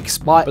own unique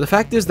spot, but the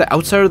fact is that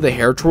outside of the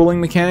hair twirling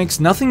mechanics,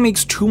 nothing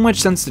makes too much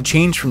sense to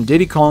change from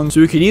Diddy Kong,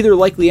 so we could either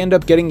likely end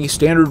up getting a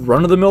standard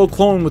run-of-the-mill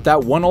clone with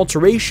that one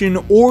alteration,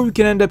 or we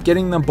can end up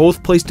getting them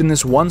both placed in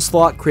this one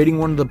slot, creating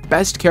one of the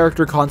best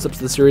character concepts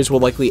the series will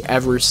likely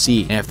ever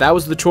see. And if that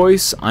was the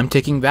choice, I'm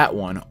taking that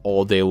one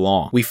all day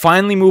long. We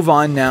finally move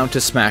on now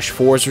to Smash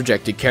 4's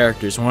rejected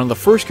characters, and one of the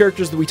first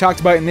characters that we talked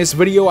about in this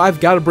video I've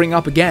got to bring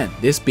up again,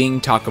 this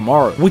being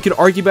Takamaru. We could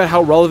argue about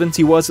how relevant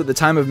he was at the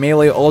time of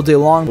Melee all day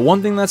long, but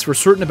one thing that's for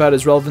certain about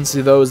his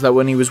relevancy though is that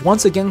when he was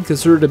once again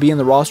considered to be in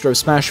the roster of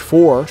Smash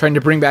 4, trying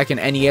to bring back an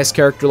NES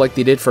character like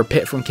they did for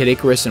Pit from Kid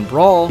Icarus and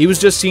Brawl, he was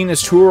just seen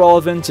as too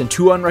irrelevant and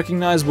too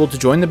unrecognizable to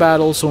join the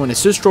battle, so an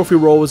assist trophy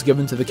role was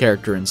given to the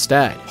character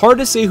instead. Hard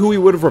to say who he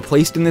would have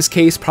replaced in this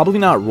case, probably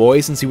not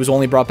Roy, since he was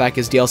only brought back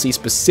as DLC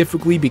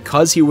specifically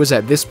because he was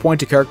at this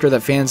point a character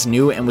that fans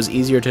knew and was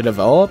easier to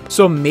develop,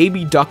 so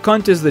maybe Duck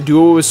Hunt, as the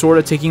duo is sort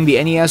of taking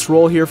the NES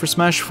role here for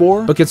Smash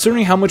 4, but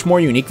considering how much more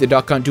unique the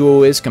Duck Hunt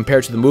duo is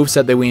compared to the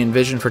moveset that we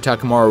envisioned for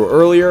Takamaru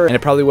earlier, and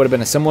it probably would have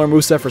been a similar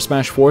moveset for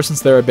Smash 4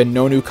 since there had been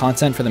no new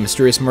content for the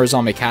mysterious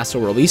Murazame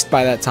Castle released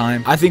by that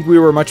time, I think we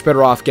were much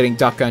better off getting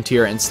Duck Hunt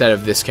here instead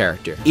of this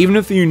character. Even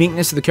if the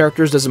uniqueness of the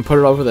characters doesn't put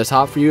it over the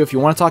top for you, if you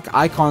want to talk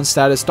icon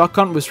status, Duck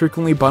Hunt was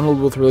frequently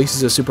bundled with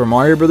releases of Super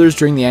Mario Bros.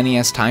 During the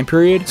NES time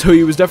period, so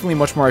he was definitely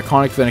much more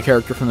iconic than a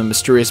character from the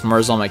mysterious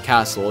Murazame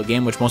Castle, a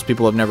game which most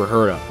people have never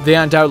heard of. They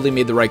undoubtedly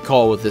made the right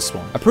call with this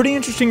one. A pretty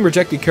interesting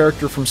rejected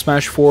character from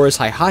Smash 4 is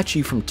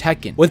Heihachi from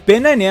Tekken. With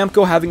Bandai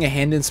Namco having a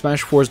hand in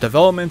Smash 4's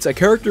development, a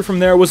character from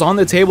there was on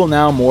the table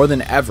now more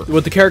than ever,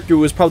 with the character who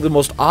was probably the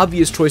most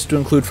obvious choice to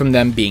include from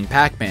them being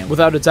Pac-Man,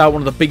 without a doubt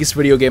one of the biggest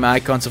video game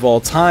icons of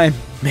all time.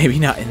 Maybe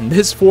not in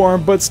this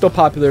form, but still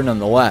popular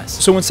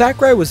nonetheless. So when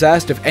Sakurai was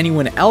asked if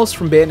anyone else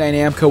from Bandai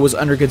Namco was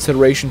under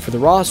consideration for the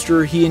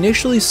roster, he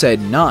initially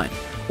said none,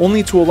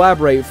 only to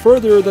elaborate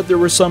further that there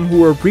were some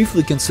who were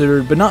briefly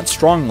considered but not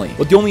strongly,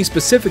 with the only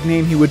specific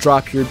name he would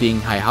drop here being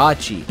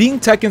Heihachi. Being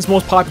Tekken's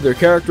most popular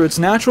character, it's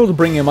natural to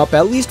bring him up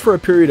at least for a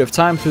period of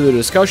time through the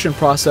discussion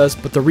process,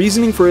 but the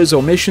reasoning for his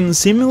omission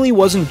seemingly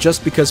wasn't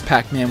just because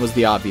Pac-Man was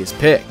the obvious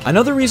pick.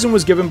 Another reason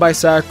was given by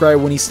Sakurai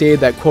when he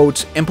stated that,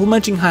 quote,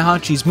 implementing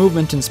Heihachi's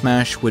movement in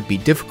Smash would be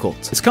difficult.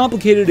 It's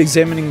complicated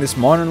examining this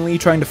modernly,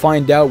 trying to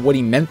find out what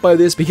he meant by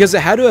this, because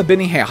it had to have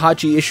been a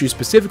Heihachi issue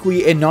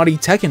specifically and not a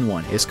Tekken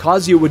one, as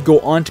Kazuya would go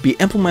on to be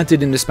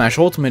implemented into Smash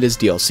Ultimate as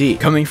DLC.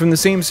 Coming from the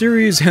same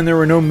series, and there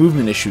were no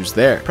movement issues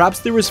there. Perhaps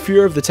there was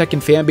fear of the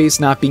Tekken fanbase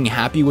not being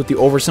happy with the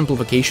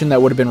oversimplification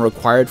that would have been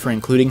required for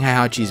including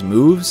Heihachi's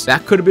moves.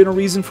 That could have been a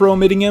reason for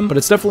omitting him, but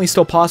it's definitely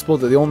still possible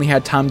that they only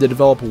had time to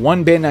develop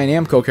one Bandai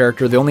Namco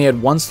character, they only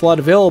had one slot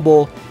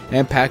available,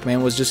 and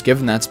Pac-Man was just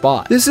given that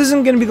spot. This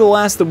isn't going to be the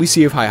last that we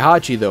see of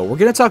Heihachi though, we're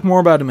going to talk more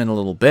about him in a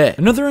little bit.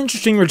 Another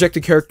interesting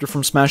rejected character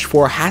from Smash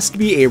 4 has to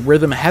be a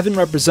Rhythm Heaven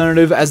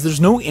representative, as there's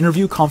no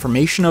interview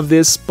confirmation of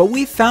this, but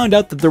we found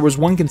out that there was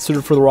one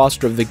considered for the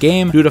roster of the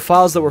game due to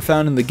files that were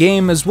found in the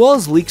game as well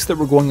as leaks that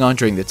were going on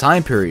during the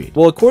time period.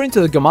 Well, according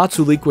to the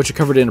Gamatsu leak, which I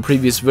covered in a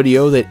previous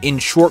video, that in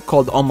short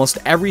called almost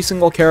every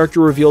single character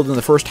revealed in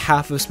the first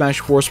half of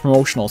Smash 4's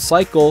promotional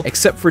cycle,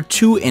 except for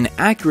two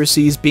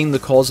inaccuracies being the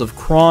calls of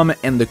Chrom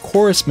and the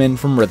Chorusman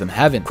from Rhythm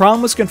Heaven.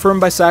 Chrom was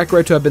confirmed by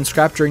Sakurai to have been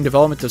scrapped during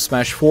development of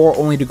Smash 4,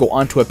 only to go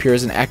on to appear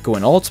as an Echo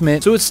in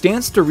Ultimate, so it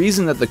stands to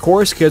reason that the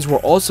Chorus Kids were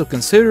also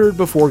considered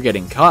before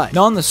getting cut.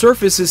 Now on the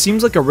surface, it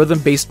seems like a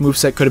rhythm-based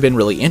moveset could have been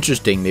really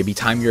interesting, maybe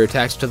time your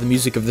attacks to the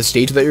music of the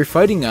stage that you're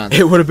fighting on.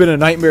 It would have been a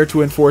nightmare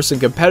to enforce in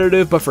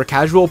competitive, but for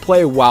casual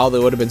play, wow,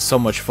 that would have been so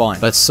much fun.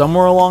 But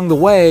somewhere along the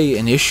way,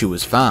 an issue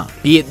was found.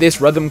 Be it this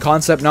rhythm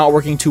concept not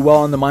working too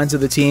well in the minds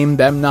of the team,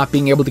 them not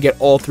being able to get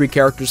all three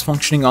characters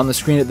functioning on the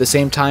screen at the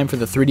same time for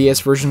the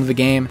 3DS version of the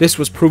game. This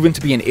was proven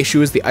to be an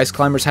issue as the Ice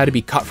Climbers had to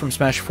be cut from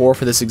Smash 4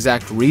 for this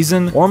exact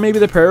reason, or maybe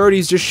the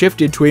priorities just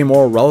shifted to a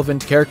more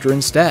relevant character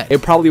instead.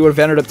 It probably would have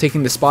ended up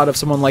taking the spot of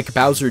someone like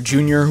Bowser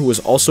Jr., who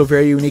was also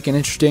very unique and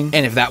interesting,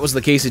 and if that was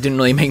the case, it didn't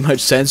really make much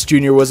sense.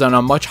 Jr. was on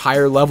a much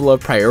higher level of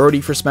priority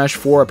for Smash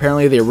 4.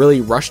 Apparently they really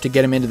rushed to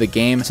get him into the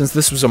game, since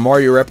this was a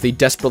Mario rep they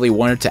desperately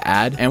wanted to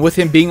add, and with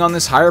him being on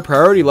this higher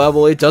priority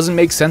level, it doesn't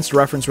make sense to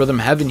reference Rhythm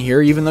Heaven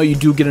here. Even though you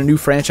do get a new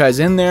franchise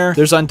in there,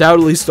 there's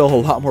undoubtedly still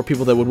a lot more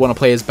people that would want to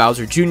play as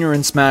Bowser Jr.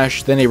 in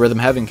Smash than a Rhythm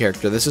Heaven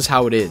character. This is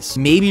how it is.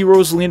 Maybe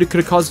Rosalinda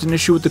could have caused an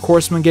issue with the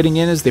Chorusman getting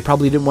in, as they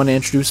probably didn't want to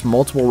introduce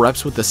multiple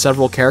reps with the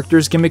several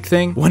characters gimmick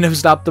thing. Wouldn't have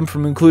stopped them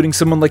from including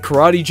someone like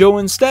Karate Joe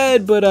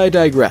instead, but I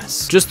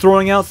digress. Just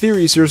throwing out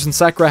theories here, since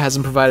Sakurai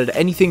hasn't provided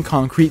anything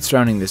concrete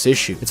surrounding this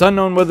issue. It's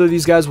unknown whether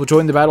these guys will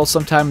join the battle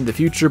sometime in the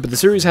future, but the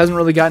series hasn't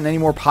really gotten any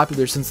more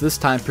popular since this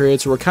time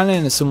period, so we're kinda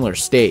in a similar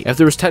state. If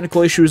there was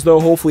technical issues though,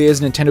 hopefully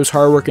as Nintendo's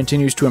hardware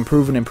continues to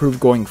improve and improve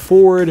going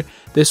forward,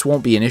 this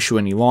won't be an issue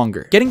any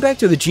longer. Getting back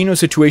to the Geno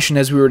situation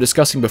as we were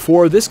discussing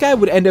before, this guy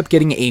would end up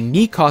getting a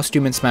Mii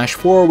costume in Smash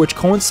 4, which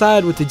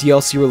coincided with the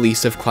DLC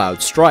release of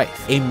Cloud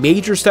Strife. A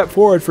major step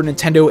forward for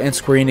Nintendo and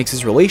Square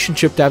Enix's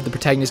relationship to have the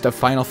protagonist of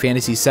Final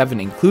Fantasy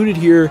VII included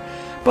here,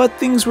 but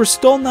things were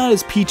still not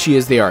as peachy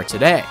as they are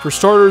today. For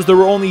starters, there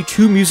were only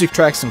 2 music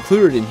tracks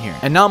included in here,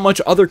 and not much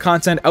other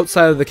content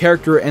outside of the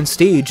character and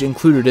stage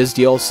included as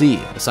DLC,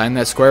 a sign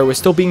that Square was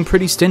still being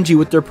pretty stingy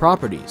with their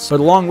properties.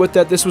 But along with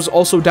that, this was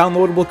also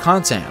downloadable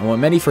content, and what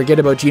many forget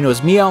about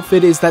Geno's Mii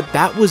outfit is that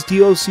that was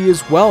DLC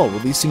as well,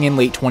 releasing in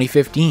late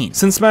 2015.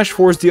 Since Smash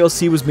 4's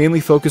DLC was mainly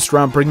focused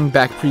around bringing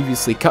back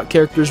previously cut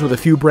characters with a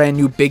few brand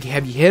new big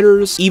heavy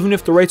hitters, even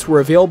if the rights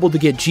were available to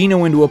get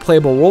Geno into a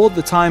playable role at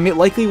the time, it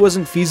likely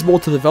wasn't feasible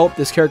to develop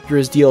this character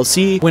as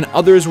DLC when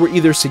others were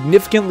either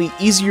significantly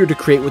easier to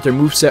create with their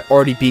moveset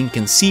already being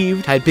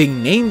conceived, had big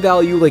name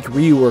value like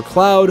Ryu or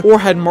Cloud, or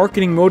had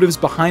marketing motives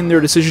behind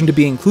their decision to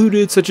be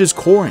included such as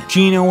Corrin.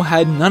 Geno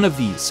had none of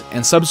these,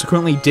 and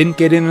subsequently didn't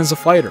get in as a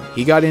fighter.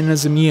 He got in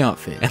as a Mii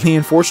outfit. And the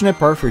unfortunate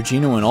part for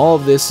Geno in all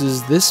of this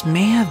is this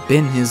may have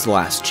been his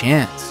last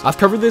chance. I've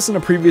covered this in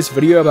a previous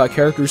video about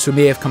characters who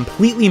may have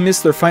completely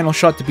missed their final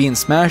shot to be in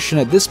Smash,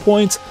 and at this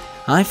point,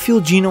 I feel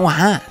Geno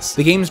has.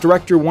 The game's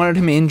director wanted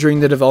him in during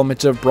the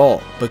development of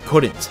Brawl, but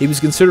couldn't. He was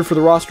considered for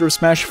the roster of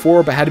Smash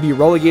 4, but had to be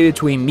relegated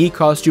to a Mii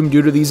costume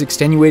due to these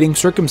extenuating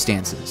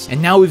circumstances.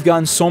 And now we've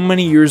gotten so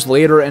many years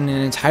later and an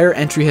entire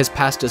entry has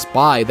passed us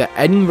by that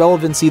any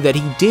relevancy that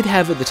he did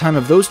have at the time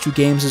of those 2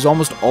 games is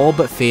almost all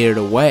but faded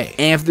away.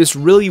 And if this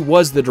really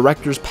was the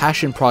director's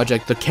passion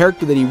project, the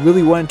character that he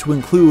really wanted to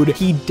include,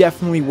 he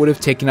definitely would have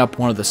taken up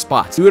one of the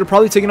spots. He would have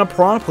probably taken up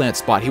Piranha Plant's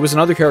spot. He was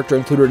another character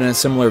included in a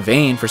similar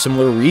vein for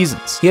similar reasons.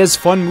 He has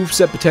fun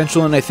moveset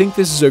potential, and I think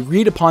this is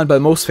agreed upon by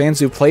most fans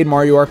who've played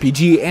Mario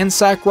RPG and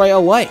Sakurai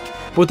alike.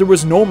 But there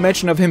was no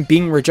mention of him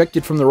being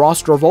rejected from the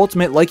roster of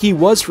Ultimate like he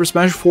was for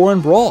Smash 4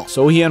 and Brawl,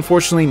 so he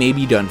unfortunately may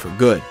be done for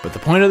good. But the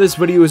point of this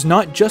video is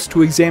not just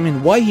to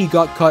examine why he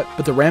got cut,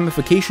 but the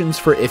ramifications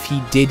for if he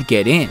did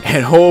get in.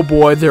 And oh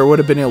boy, there would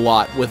have been a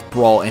lot with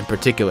Brawl in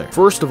particular.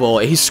 First of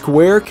all, a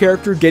Square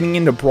character getting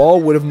into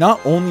Brawl would have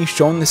not only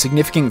shown the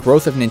significant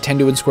growth of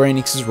Nintendo and Square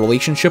Enix's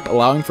relationship,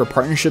 allowing for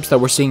partnerships that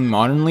we're seeing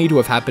modernly to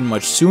have happened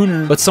much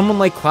sooner, but someone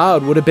like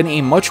Cloud would have been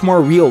a much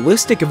more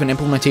realistic of an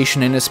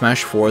implementation into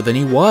Smash 4 than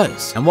he was.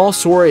 games. And while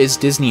Sora is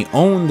Disney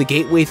owned, the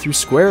gateway through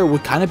Square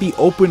would kind of be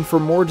open for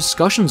more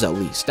discussions at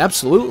least.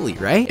 Absolutely,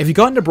 right? If you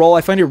got into Brawl,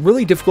 I find it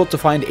really difficult to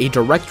find a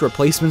direct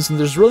replacement since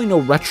there's really no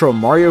retro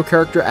Mario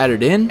character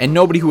added in, and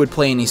nobody who would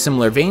play any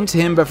similar vein to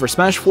him, but for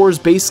Smash 4's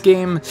base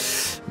game,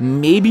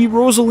 maybe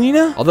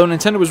Rosalina? Although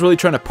Nintendo was really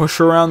trying to push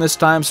her around this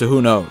time, so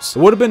who knows. It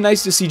would have been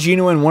nice to see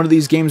Geno in one of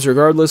these games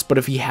regardless, but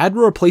if he had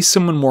to replace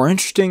someone more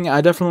interesting,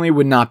 I definitely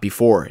would not be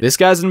for it. This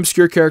guy's an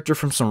obscure character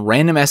from some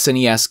random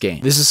SNES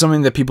game. This is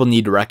something that people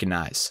need to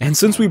recognize. And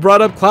since we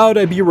brought up Cloud,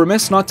 I'd be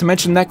remiss not to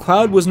mention that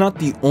Cloud was not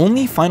the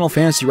only Final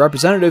Fantasy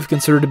representative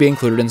considered to be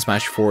included in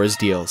Smash 4's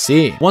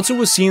DLC. Once it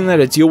was seen that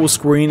a deal with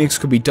Square Enix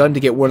could be done to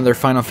get one of their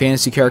Final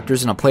Fantasy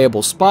characters in a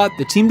playable spot,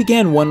 the team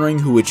began wondering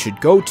who it should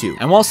go to.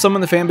 And while some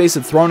in the fanbase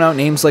had thrown out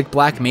names like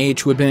Black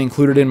Mage, who had been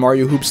included in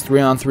Mario Hoops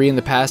 3-on-3 in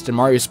the past and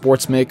Mario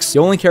Sports Mix, the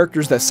only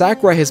characters that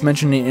Sakurai has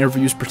mentioned in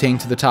interviews pertaining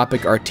to the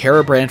topic are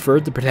Terra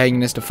Brantford, the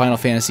protagonist of Final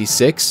Fantasy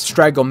VI,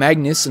 Strago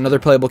Magnus, another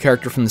playable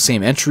character from the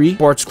same entry,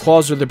 Bart's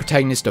Clauser, the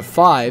protagonist of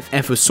 5,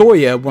 and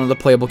Fusoya, one of the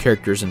playable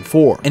characters in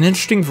 4. An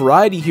interesting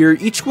variety here,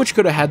 each of which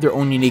could have had their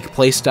own unique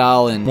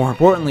playstyle and, more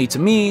importantly to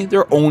me,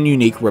 their own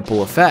unique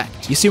ripple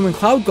effect. You see, when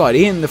Cloud got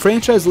in, the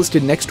franchise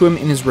listed next to him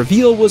in his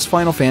reveal was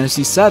Final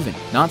Fantasy VII,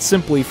 not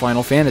simply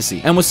Final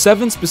Fantasy. And with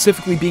 7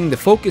 specifically being the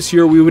focus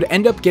here, we would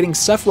end up getting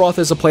Sephiroth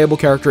as a playable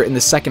character in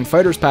the second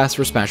Fighter's Pass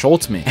for Smash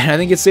Ultimate. And I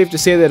think it's safe to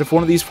say that if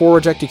one of these 4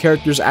 rejected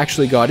characters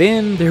actually got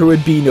in, there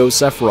would be no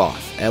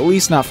Sephiroth, at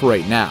least not for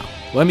right now.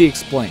 Let me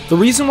explain. The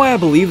reason why I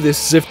believe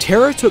this is if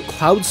Terra took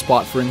Cloud's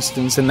spot, for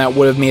instance, and that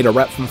would have made a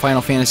rep from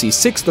Final Fantasy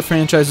VI the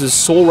franchise's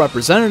sole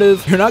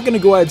representative, you're not going to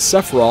go add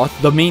Sephiroth,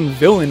 the main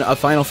villain of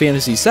Final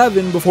Fantasy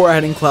VII, before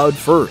adding Cloud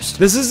first.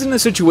 This isn't a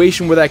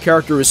situation where that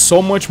character is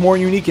so much more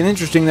unique and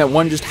interesting that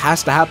one just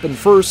has to happen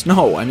first.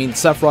 No, I mean,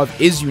 Sephiroth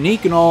is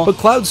unique and all, but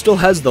Cloud still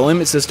has the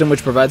limit system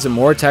which provides him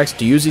more attacks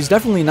to use. He's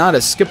definitely not a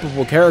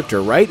skippable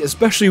character, right?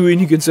 Especially when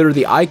you consider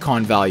the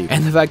icon value,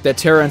 and the fact that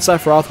Terra and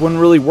Sephiroth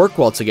wouldn't really work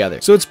well together.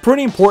 So it's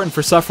pretty important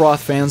for Sephiroth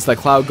fans that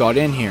Cloud got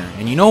in here.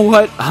 And you know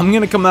what? I'm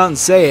gonna come out and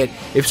say it.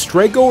 If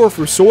Strago or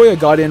Fusoya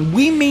got in,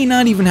 we may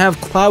not even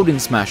have Cloud in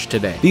Smash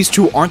today. These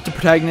two aren't the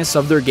protagonists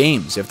of their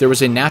games. If there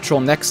was a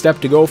natural next step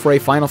to go for a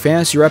Final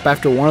Fantasy rep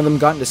after one of them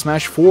got into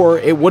Smash 4,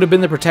 it would have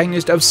been the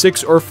protagonist of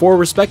 6 or 4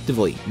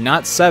 respectively,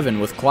 not 7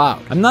 with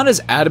Cloud. I'm not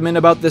as adamant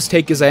about this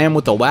take as I am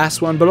with the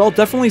last one, but I'll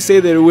definitely say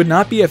that it would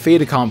not be a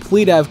fait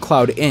accompli to have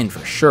Cloud in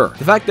for sure.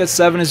 The fact that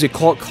 7 is a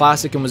cult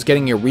classic and was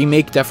getting a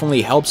remake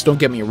definitely helps, don't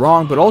get me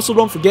wrong, but also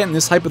don't forget in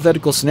this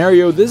hypothetical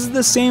scenario, this is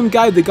the same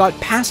guy that got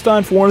passed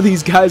on for one of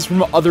these guys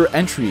from other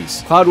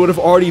entries. Cloud would have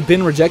already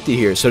been rejected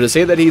here, so to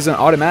say that he's an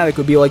automatic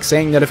would be like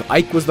saying that if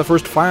Ike was the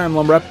first Fire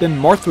Emblem rep, then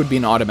Marth would be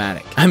an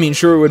automatic. I mean,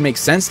 sure, it would make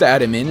sense to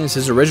add him in, as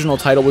his original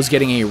title was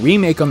getting a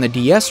remake on the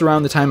DS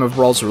around the time of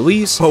Brawl's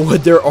release, but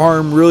would their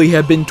arm really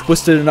have been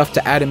twisted enough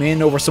to add him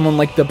in over someone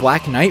like the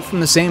Black Knight from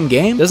the same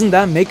game? Doesn't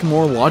that make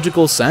more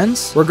logical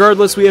sense?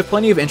 Regardless, we have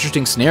plenty of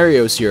interesting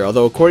scenarios here,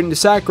 although according to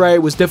Sakurai,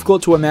 it was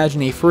difficult to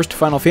imagine a first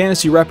Final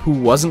Fantasy rep who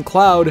wasn't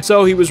Cloud,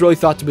 so he was really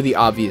thought to be the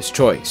obvious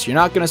choice. You're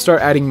not going to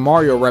start adding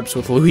Mario reps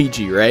with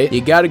Luigi, right?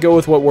 You gotta go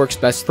with what works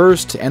best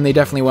first, and they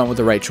definitely went with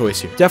the right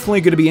choice here. Definitely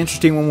going to be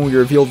interesting when we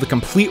reveal the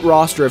complete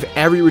roster of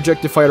every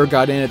rejected fighter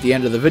got in at the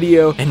end of the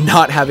video, and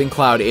not having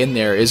Cloud in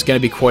there is going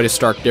to be quite a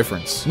stark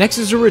difference. Next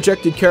is a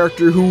rejected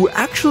character who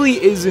actually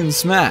is in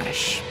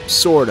Smash.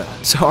 Sorta.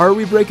 So are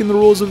we breaking the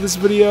rules of this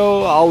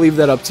video? I'll leave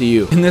that up to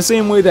you. In the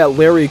same way that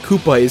Larry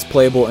Koopa is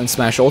playable in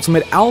Smash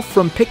Ultimate, Alf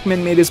from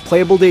Pikmin made his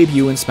playable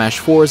debut in Smash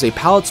 4 as a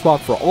palette swap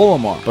for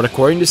Olimar, but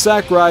according to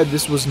Sakurai,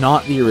 this was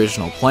not the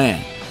original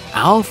plan.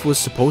 Alf was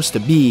supposed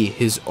to be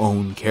his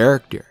own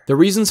character. The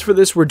reasons for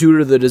this were due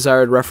to the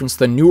desired reference to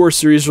the newer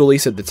series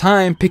release at the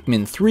time,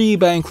 Pikmin 3,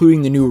 by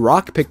including the new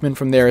Rock Pikmin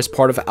from there as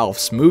part of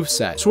Alf's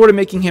moveset, sort of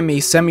making him a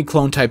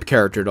semi-clone type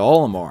character to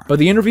Olimar. But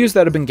the interviews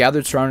that have been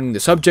gathered surrounding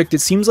the subject, it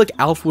seems like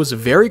Alf was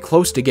very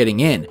close to getting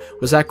in,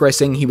 with Sakurai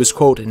saying he was,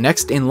 quote,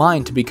 next in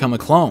line to become a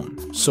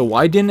clone. So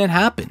why didn't it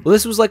happen? Well,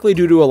 this was likely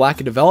due to a lack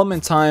of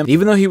development time.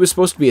 Even though he was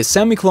supposed to be a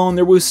semi-clone,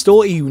 there was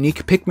still a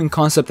unique Pikmin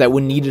concept that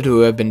would needed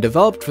to have been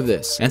developed for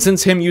this. And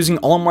since him using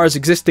Olimar's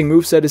existing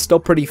moveset is still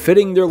pretty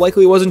fitting, there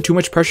likely wasn't too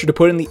much pressure to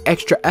put in the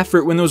extra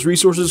effort when those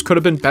resources could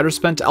have been better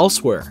spent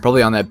elsewhere.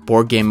 Probably on that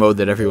board game mode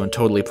that everyone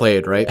totally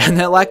played, right? And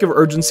that lack of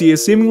urgency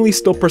has seemingly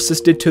still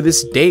persisted to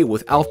this day,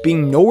 with Alf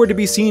being nowhere to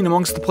be seen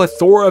amongst the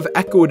plethora of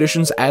Echo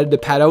editions added to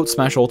pad out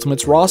Smash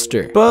Ultimate's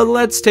roster. But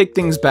let's take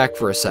things back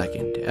for a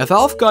second. If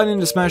Alf got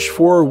into Smash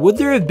 4, would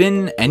there have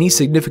been any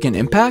significant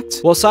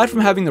impact? Well, aside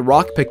from having the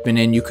Rock Pikmin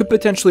in, you could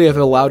potentially have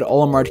allowed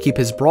Olimar to keep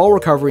his Brawl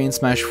recovery in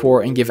Smash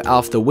 4 and give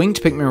Alf the the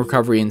winged Pikmin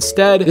recovery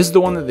instead. This is the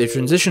one that they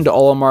transitioned to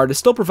Olimar to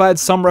still provide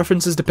some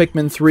references to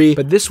Pikmin 3,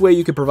 but this way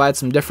you could provide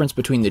some difference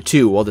between the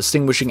two, while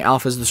distinguishing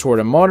Alpha as the sort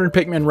of modern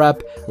Pikmin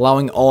rep,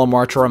 allowing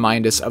Olimar to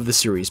remind us of the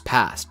series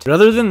past. But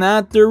other than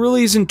that, there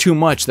really isn't too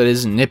much that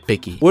isn't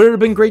nitpicky. Would it have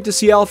been great to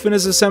see Alpha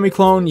as a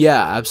semi-clone?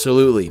 Yeah,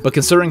 absolutely. But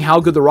considering how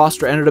good the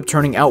roster ended up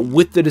turning out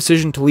with the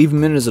decision to leave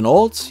him in as an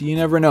ult, you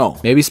never know.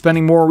 Maybe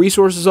spending more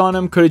resources on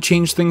him could have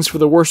changed things for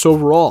the worse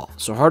overall,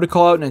 so hard to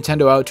call out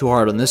Nintendo out too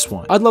hard on this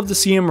one. I'd love to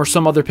see him or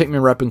some other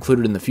Pikmin rep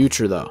included in the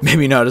future though.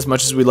 Maybe not as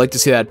much as we'd like to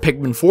see that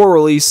Pikmin 4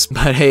 release,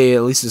 but hey,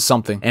 at least it's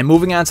something. And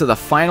moving on to the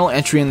final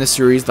entry in the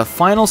series, the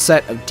final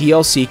set of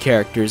DLC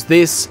characters,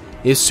 this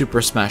is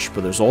Super Smash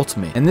Bros.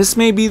 Ultimate, and this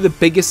may be the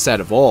biggest set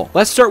of all.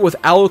 Let's start with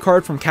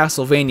Alucard from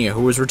Castlevania,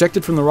 who was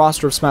rejected from the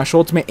roster of Smash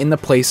Ultimate in the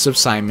place of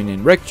Simon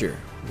and Richter.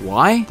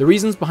 Why? The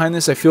reasons behind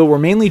this I feel were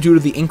mainly due to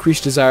the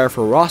increased desire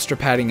for roster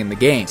padding in the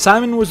game.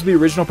 Simon was the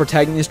original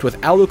protagonist, with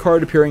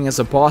Alucard appearing as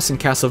a boss in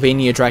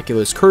Castlevania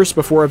Dracula's Curse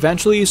before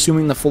eventually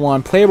assuming the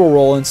full-on playable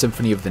role in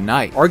Symphony of the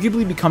Night,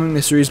 arguably becoming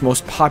the series'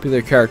 most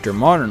popular character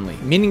modernly,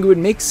 meaning it would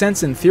make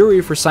sense in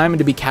theory for Simon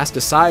to be cast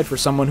aside for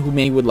someone who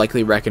many would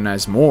likely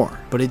recognize more.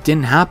 But it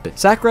didn't happen.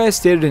 Sakurai has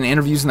stated in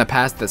interviews in the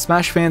past that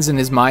Smash fans in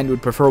his mind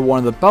would prefer one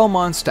of the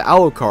Belmonts to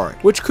Alucard,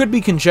 which could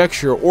be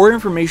conjecture or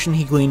information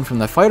he gleaned from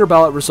the fighter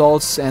ballot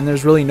results, and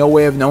there's really no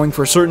way of knowing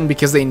for certain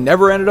because they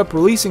never ended up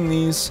releasing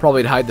these,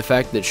 probably to hide the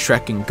fact that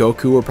Shrek and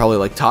Goku were probably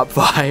like top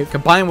 5.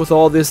 Combined with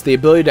all this, the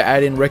ability to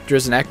add in Richter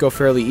as an Echo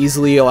fairly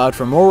easily allowed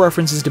for more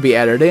references to be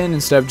added in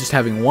instead of just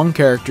having one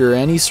character,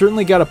 and he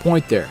certainly got a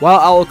point there. While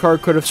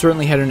Alucard could have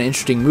certainly had an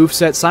interesting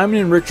moveset, Simon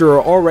and Richter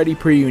are already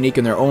pretty unique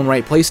in their own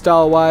right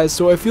playstyle wise,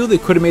 so I feel they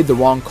could have made the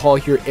wrong call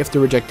here if the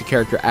rejected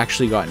character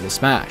actually got into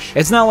Smash.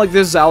 It's not like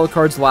this is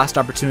Alucard's last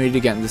opportunity to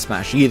get into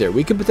Smash either.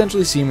 We could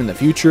potentially see him in the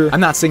future. I'm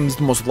not saying he's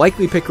the most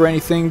likely pick or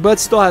anything, but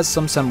still has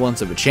some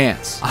semblance of a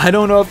chance. I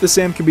don't know if the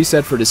same can be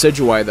said for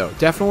Decidueye though.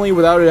 Definitely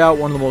without a doubt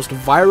one of the most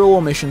viral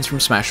omissions from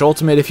Smash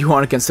Ultimate if you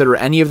want to consider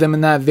any of them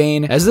in that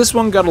vein, as this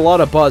one got a lot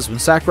of buzz when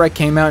Sakurai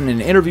came out in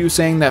an interview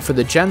saying that for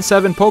the Gen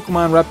 7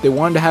 Pokemon rep they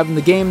wanted to have in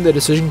the game, the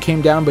decision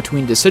came down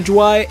between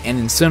Decidueye and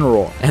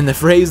Incineroar. And the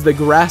phrase "the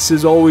grass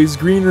is always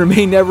greener"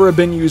 may never have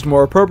been used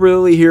more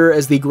appropriately here,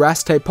 as the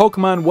grass type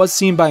Pokemon was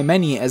seen by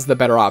many as the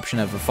better option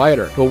of a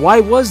fighter. But why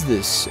was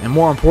this? And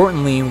more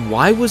importantly,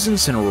 why was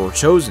Incineroar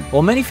chosen?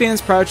 Well, many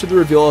fans prior to the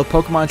reveal of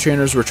Pokemon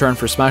Trainer's return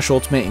for Smash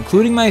Ultimate,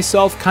 including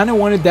myself, kinda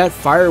wanted that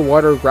fire,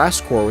 water, grass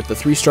core, with the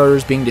 3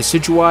 starters being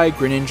Decidueye,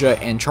 Greninja,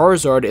 and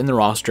Charizard in the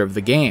roster of the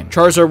game.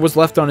 Charizard was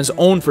left on his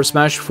own for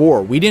Smash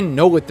 4. We didn't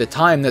know at the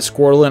time that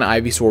Squirtle and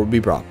Ivysaur would be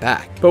brought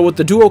back. But with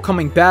the duo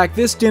coming back,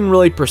 this didn't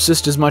really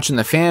persist as much in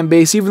the fan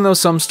base, even though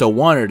some still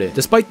wanted it.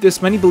 Despite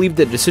this, many believed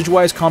that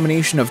Decidueye's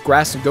combination of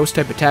grass and ghost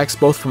type attacks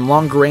both from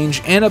longer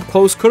range and up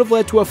close could have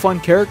led to a fun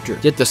character.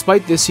 Yet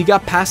despite this, he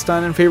got passed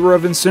on in favor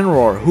of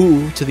Incineroar,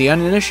 who, to the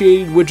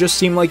uninitiated, would just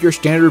seem like your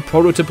standard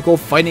prototypical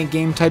fighting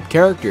game type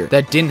character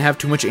that didn't have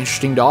too much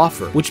interesting to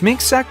offer, which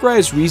makes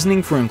Sakurai's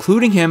reasoning for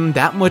including him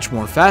that much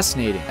more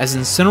fascinating, as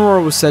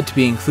Incineroar was said to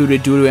be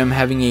included due to him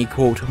having a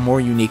quote more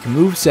unique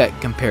moveset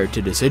compared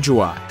to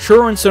Decidueye.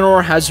 Sure,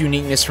 Incineroar has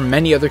uniqueness from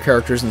many other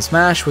characters in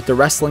Smash, with the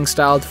wrestling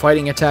styled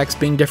fighting attacks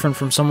being different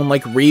from someone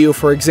like Ryu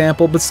for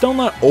example, but still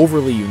not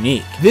overly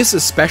unique. This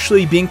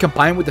especially being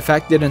combined with the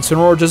fact that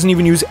Incineroar doesn't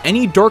even use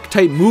any dark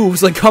type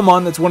moves, like come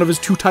on, that's one of his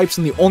 2 types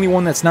and the only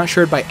one that's not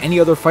shared by any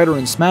other fighter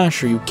in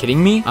Smash. Are you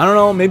kidding me? I don't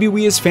know, maybe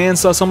we as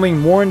fans saw something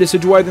more in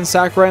Decidueye than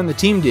Sakurai and the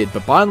team did,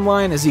 but bottom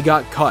line is he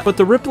got cut. But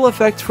the ripple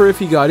effect for if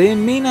he got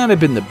in may not have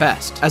been the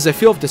best, as I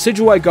feel if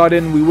Decidueye got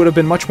in, we would have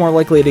been much more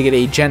likely to get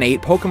a Gen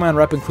 8 Pokemon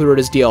rep included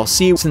as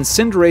DLC, since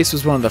Cinderace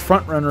was one of the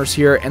front runners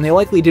here, and they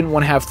likely didn't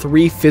want to have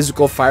 3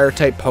 physical fire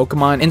type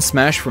Pokemon in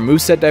Smash for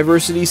moveset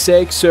diversity's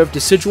sake, so if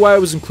Decidueye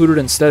was included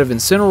instead of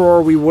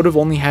Incineroar, we would have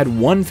only had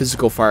 1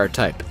 physical fire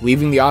type,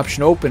 leaving the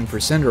option open for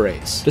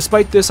Cinderace.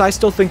 Despite this, I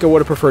still think I would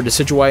have preferred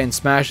Decidueye in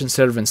Smash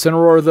instead of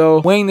Incineroar though.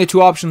 Weighing the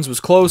 2 options was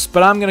close,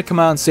 but I'm gonna come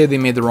out and say they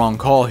made the wrong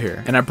call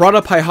here. And I brought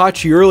up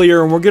Heihachi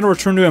earlier, and we're gonna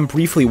return to him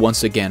briefly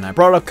once again. I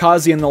brought up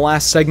Kazuya in the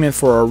last segment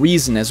for a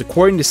reason, as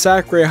according to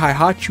Sakurai,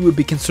 Heihachi would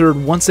be considered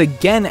once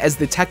again as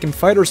the Tekken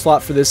fighter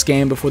slot for this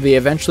game before they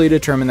eventually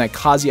determined that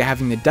Kazuya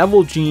having the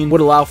Devil Gene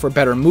would allow for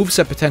better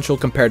moveset potential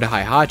compared to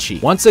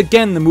Heihachi. Once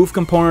again, the move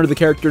component of the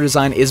character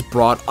design is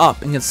brought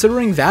up, and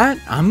considering that,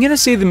 I'm gonna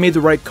say they made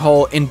the right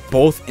call in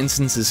both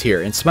instances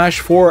here, in Smash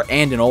 4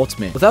 and in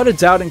Ultimate. Without a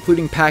doubt,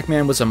 including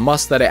Pac-Man was a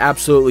must that I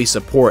absolutely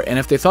support, and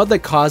if they thought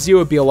that Kazuya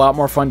would be a lot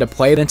more fun to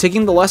play, then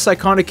taking the less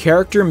iconic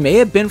character may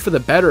have been for the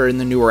better in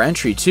the newer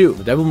entry too.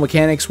 The devil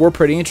mechanics were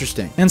pretty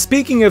interesting. And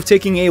speaking of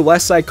taking a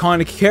less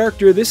iconic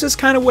character, this is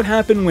kind of what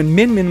happened when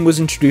Min Min was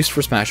introduced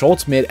for Smash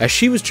Ultimate, as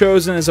she was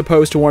chosen as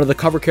opposed to one of the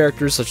cover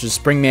characters such as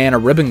Springman or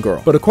Ribbon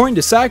Girl. But according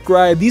to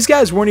Sakurai, these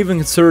guys weren't even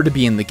considered to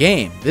be in the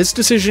game. This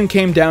decision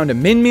came down to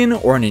Min Min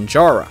or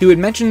Ninjara. He would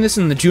mention this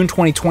in the June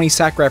 2020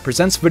 Sakurai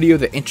Presents video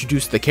that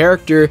introduced the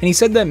character, and he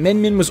said that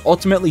Min Min was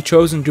ultimately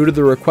chosen due to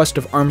the request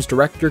of ARM's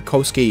director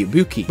Kosuke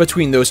Ibuki,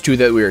 between those two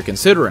that we were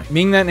considering,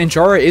 meaning that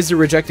Ninjara is a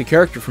rejected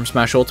character from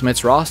Smash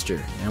Ultimate's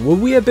roster. And would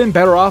we have been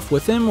better off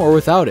with him or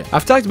without him?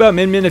 I've talked about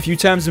Min Min a few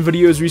times in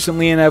videos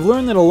recently, and I've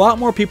learned that a lot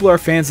more people are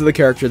fans of the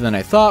character than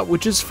I thought,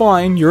 which is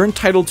fine. You're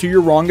entitled to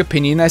your wrong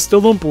opinion. I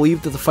still don't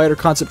believe that the fighter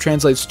concept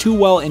translates too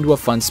well into a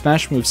fun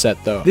Smash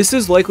moveset though. This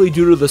is likely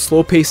due to the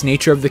slow-paced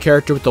nature of the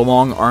character with the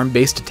long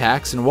arm-based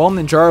attacks, and while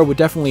Ninjara would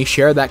definitely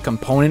share that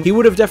component, he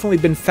would have definitely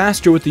been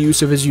faster with the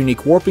use of his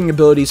unique warping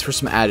abilities for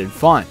some added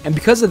fun. And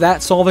because of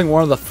that solving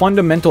one of the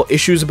fundamental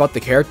issues about the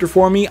character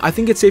for me, I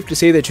think it's safe to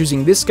say that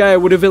choosing this guy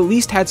would have at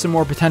least had some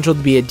more potential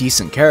to be a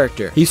decent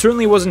character. He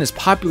certainly wasn't as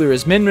popular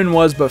as Min Min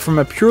was, but from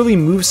a purely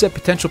moveset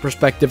potential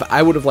perspective,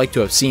 I would have liked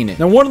to have seen it.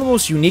 Now, one of the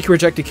most unique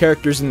rejected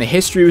characters in the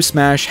history of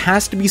Smash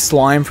has to be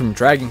Slime from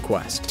Dragon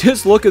Quest.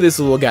 Just look at this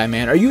little guy,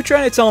 man. Are you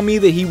trying to tell me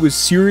that he was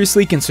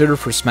seriously considered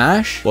for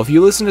Smash? Well, if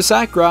you listen to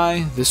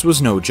Sakurai, this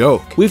was no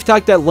joke. We've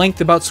talked at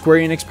length about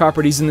Square Enix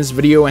properties in this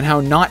video and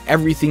how not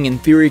everything in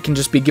theory can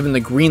just be given the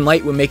green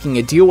light when making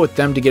a deal with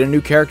them to get a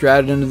new character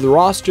added into the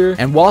roster,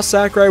 and while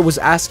Sakurai was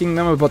asking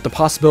them about the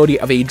possibility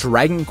of a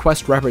Dragon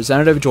Quest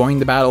representative joining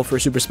the battle for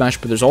Super Smash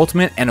Bros.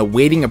 Ultimate and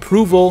awaiting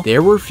approval,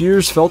 there were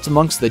fears felt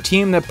amongst the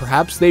team that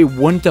perhaps they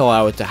wouldn't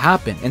allow it to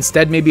happen,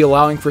 instead maybe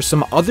allowing for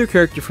some other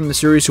character from the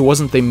series who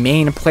wasn't the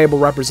main playable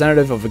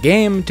representative of a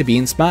game to be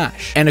in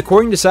Smash. And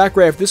according to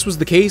Sakurai, if this was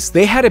the case,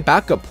 they had a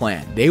backup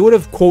plan. They would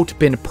have, quote,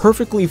 been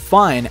perfectly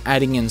fine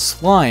adding in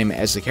Slime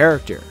as a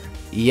character.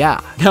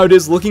 Yeah. Now,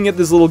 just looking at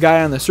this little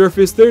guy on the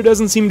surface, there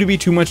doesn't seem to be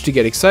too much to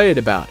get excited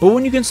about. But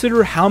when you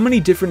consider how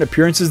many different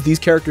appearances these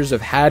characters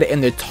have had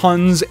and the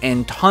tons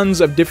and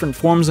tons of different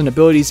forms and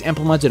abilities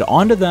implemented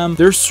onto them,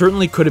 there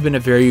certainly could have been a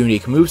very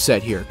unique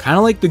moveset here, kind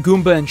of like the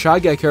Goomba and Shy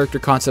Guy character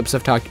concepts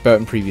I've talked about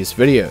in previous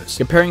videos.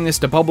 Comparing this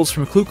to Bubbles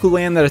from Clu Clu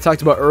Land that I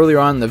talked about earlier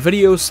on in the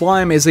video,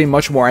 Slime is a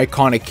much more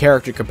iconic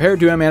character compared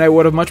to him, and I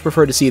would have much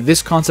preferred to see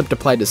this concept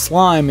applied to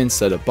Slime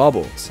instead of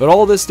Bubbles. But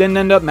all this didn't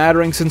end up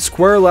mattering since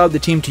Square allowed the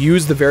team to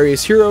use the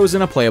various heroes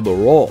in a playable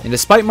role. And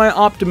despite my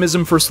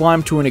optimism for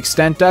Slime to an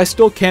extent, I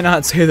still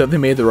cannot say that they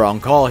made the wrong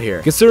call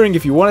here. Considering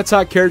if you want to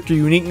talk character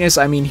uniqueness,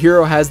 I mean,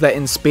 Hero has that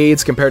in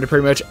spades compared to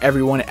pretty much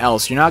everyone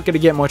else. You're not going to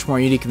get much more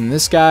unique than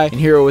this guy, and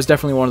Hero was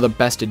definitely one of the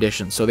best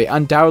additions, so they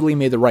undoubtedly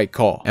made the right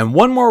call. And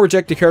one more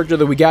rejected character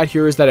that we got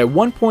here is that at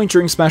one point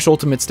during Smash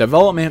Ultimate's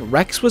development,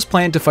 Rex was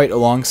planned to fight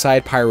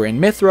alongside Pyra and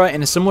Mythra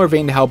in a similar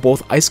vein to how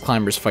both Ice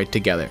Climbers fight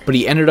together, but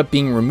he ended up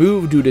being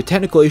removed due to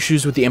technical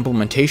issues with the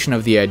implementation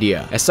of the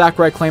idea, as Sakurai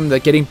claimed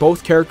that getting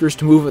both characters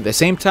to move at the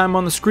same time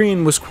on the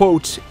screen was,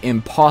 quote,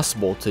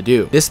 impossible to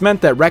do. This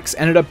meant that Rex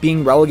ended up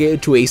being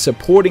relegated to a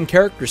supporting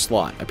character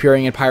slot,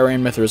 appearing in Pyra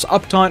and Mythra's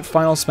up taunt,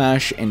 final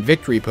smash, and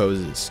victory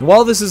poses. And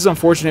while this is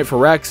unfortunate for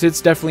Rex, it's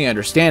definitely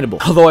understandable,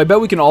 although I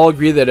bet we can all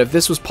agree that if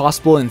this was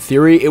possible in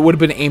theory, it would have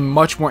been a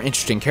much more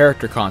interesting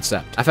character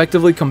concept,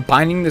 effectively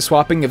combining the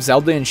swapping of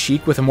Zelda and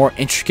Sheik with a more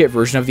intricate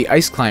version of the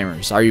Ice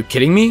Climbers. Are you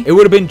kidding me? It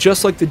would have been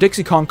just like the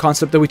Dixie Kong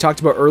concept that we talked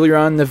about earlier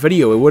on in the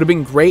video. It would have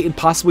been great and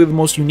possibly the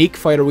most unique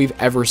fighter we've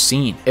ever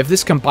seen. If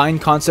this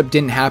combined concept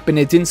didn't happen,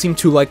 it didn't seem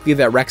too likely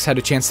that Rex had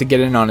a chance to get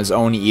in on his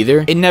own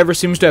either. It never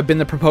seems to have been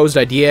the proposed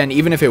idea, and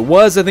even if it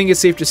was, I think it's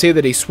safe to say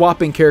that a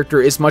swapping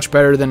character is much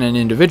better than an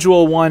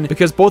individual one,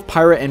 because both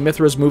Pyra and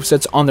Mythra's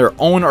movesets on their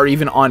own are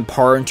even on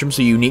par in terms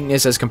of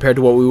uniqueness as compared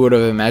to what we would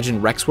have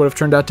imagined Rex would have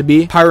turned out to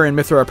be. Pyra and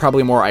Mythra are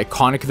probably more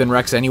iconic than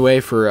Rex anyway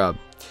for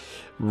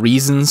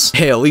reasons.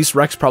 Hey, at least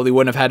Rex probably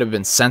wouldn't have had to have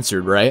been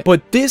censored, right?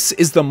 But this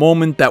is the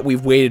moment that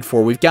we've waited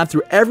for. We've gone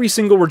through every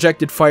single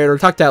rejected fighter,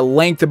 talked at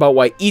length about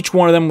why each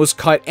one of them was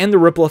cut and the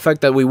ripple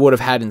effect that we would have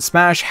had in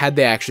Smash had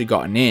they actually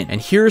gotten in.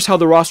 And here's how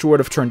the roster would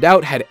have turned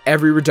out had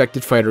every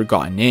rejected fighter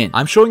gotten in.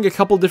 I'm showing a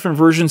couple different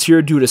versions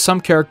here due to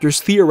some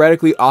characters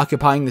theoretically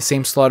occupying the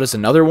same slot as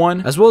another one,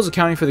 as well as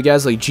accounting for the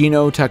guys like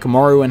Gino,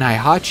 Takamaru, and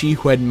Heihachi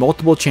who had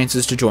multiple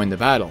chances to join the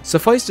battle.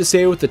 Suffice to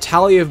say, with the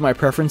tally of my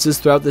preferences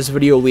throughout this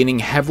video leaning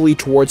heavily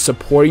towards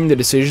supporting the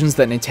decisions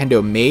that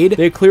Nintendo made,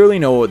 they clearly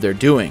know what they're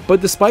doing.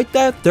 But despite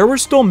that, there were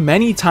still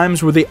many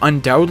times where they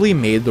undoubtedly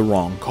made the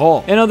wrong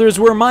call, and others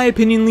where my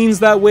opinion leans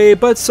that way,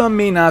 but some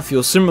may not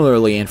feel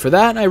similarly, and for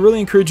that, I really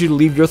encourage you to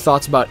leave your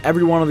thoughts about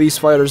every one of these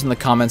fighters in the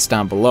comments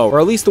down below,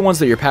 or at least the ones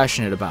that you're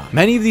passionate about.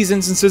 Many of these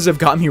instances have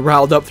got me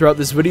riled up throughout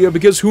this video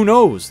because who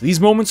knows, these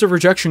moments of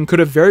rejection could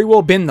have very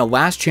well been the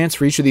last chance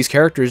for each of these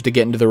characters to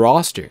get into the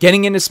roster.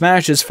 Getting into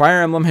Smash, as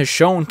Fire Emblem has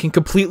shown, can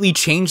completely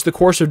change the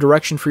course of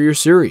direction for your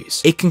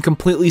series. It can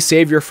completely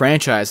save your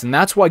franchise, and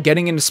that's why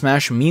getting into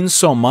Smash means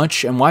so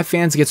much and why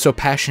fans get so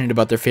passionate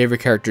about their favorite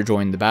character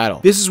joining the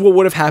battle. This is what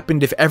would have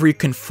happened if every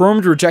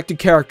confirmed rejected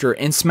character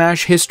in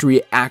Smash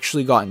history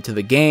actually got into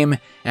the game,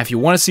 and if you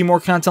want to see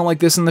more content like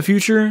this in the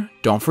future,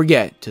 don't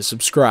forget to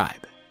subscribe.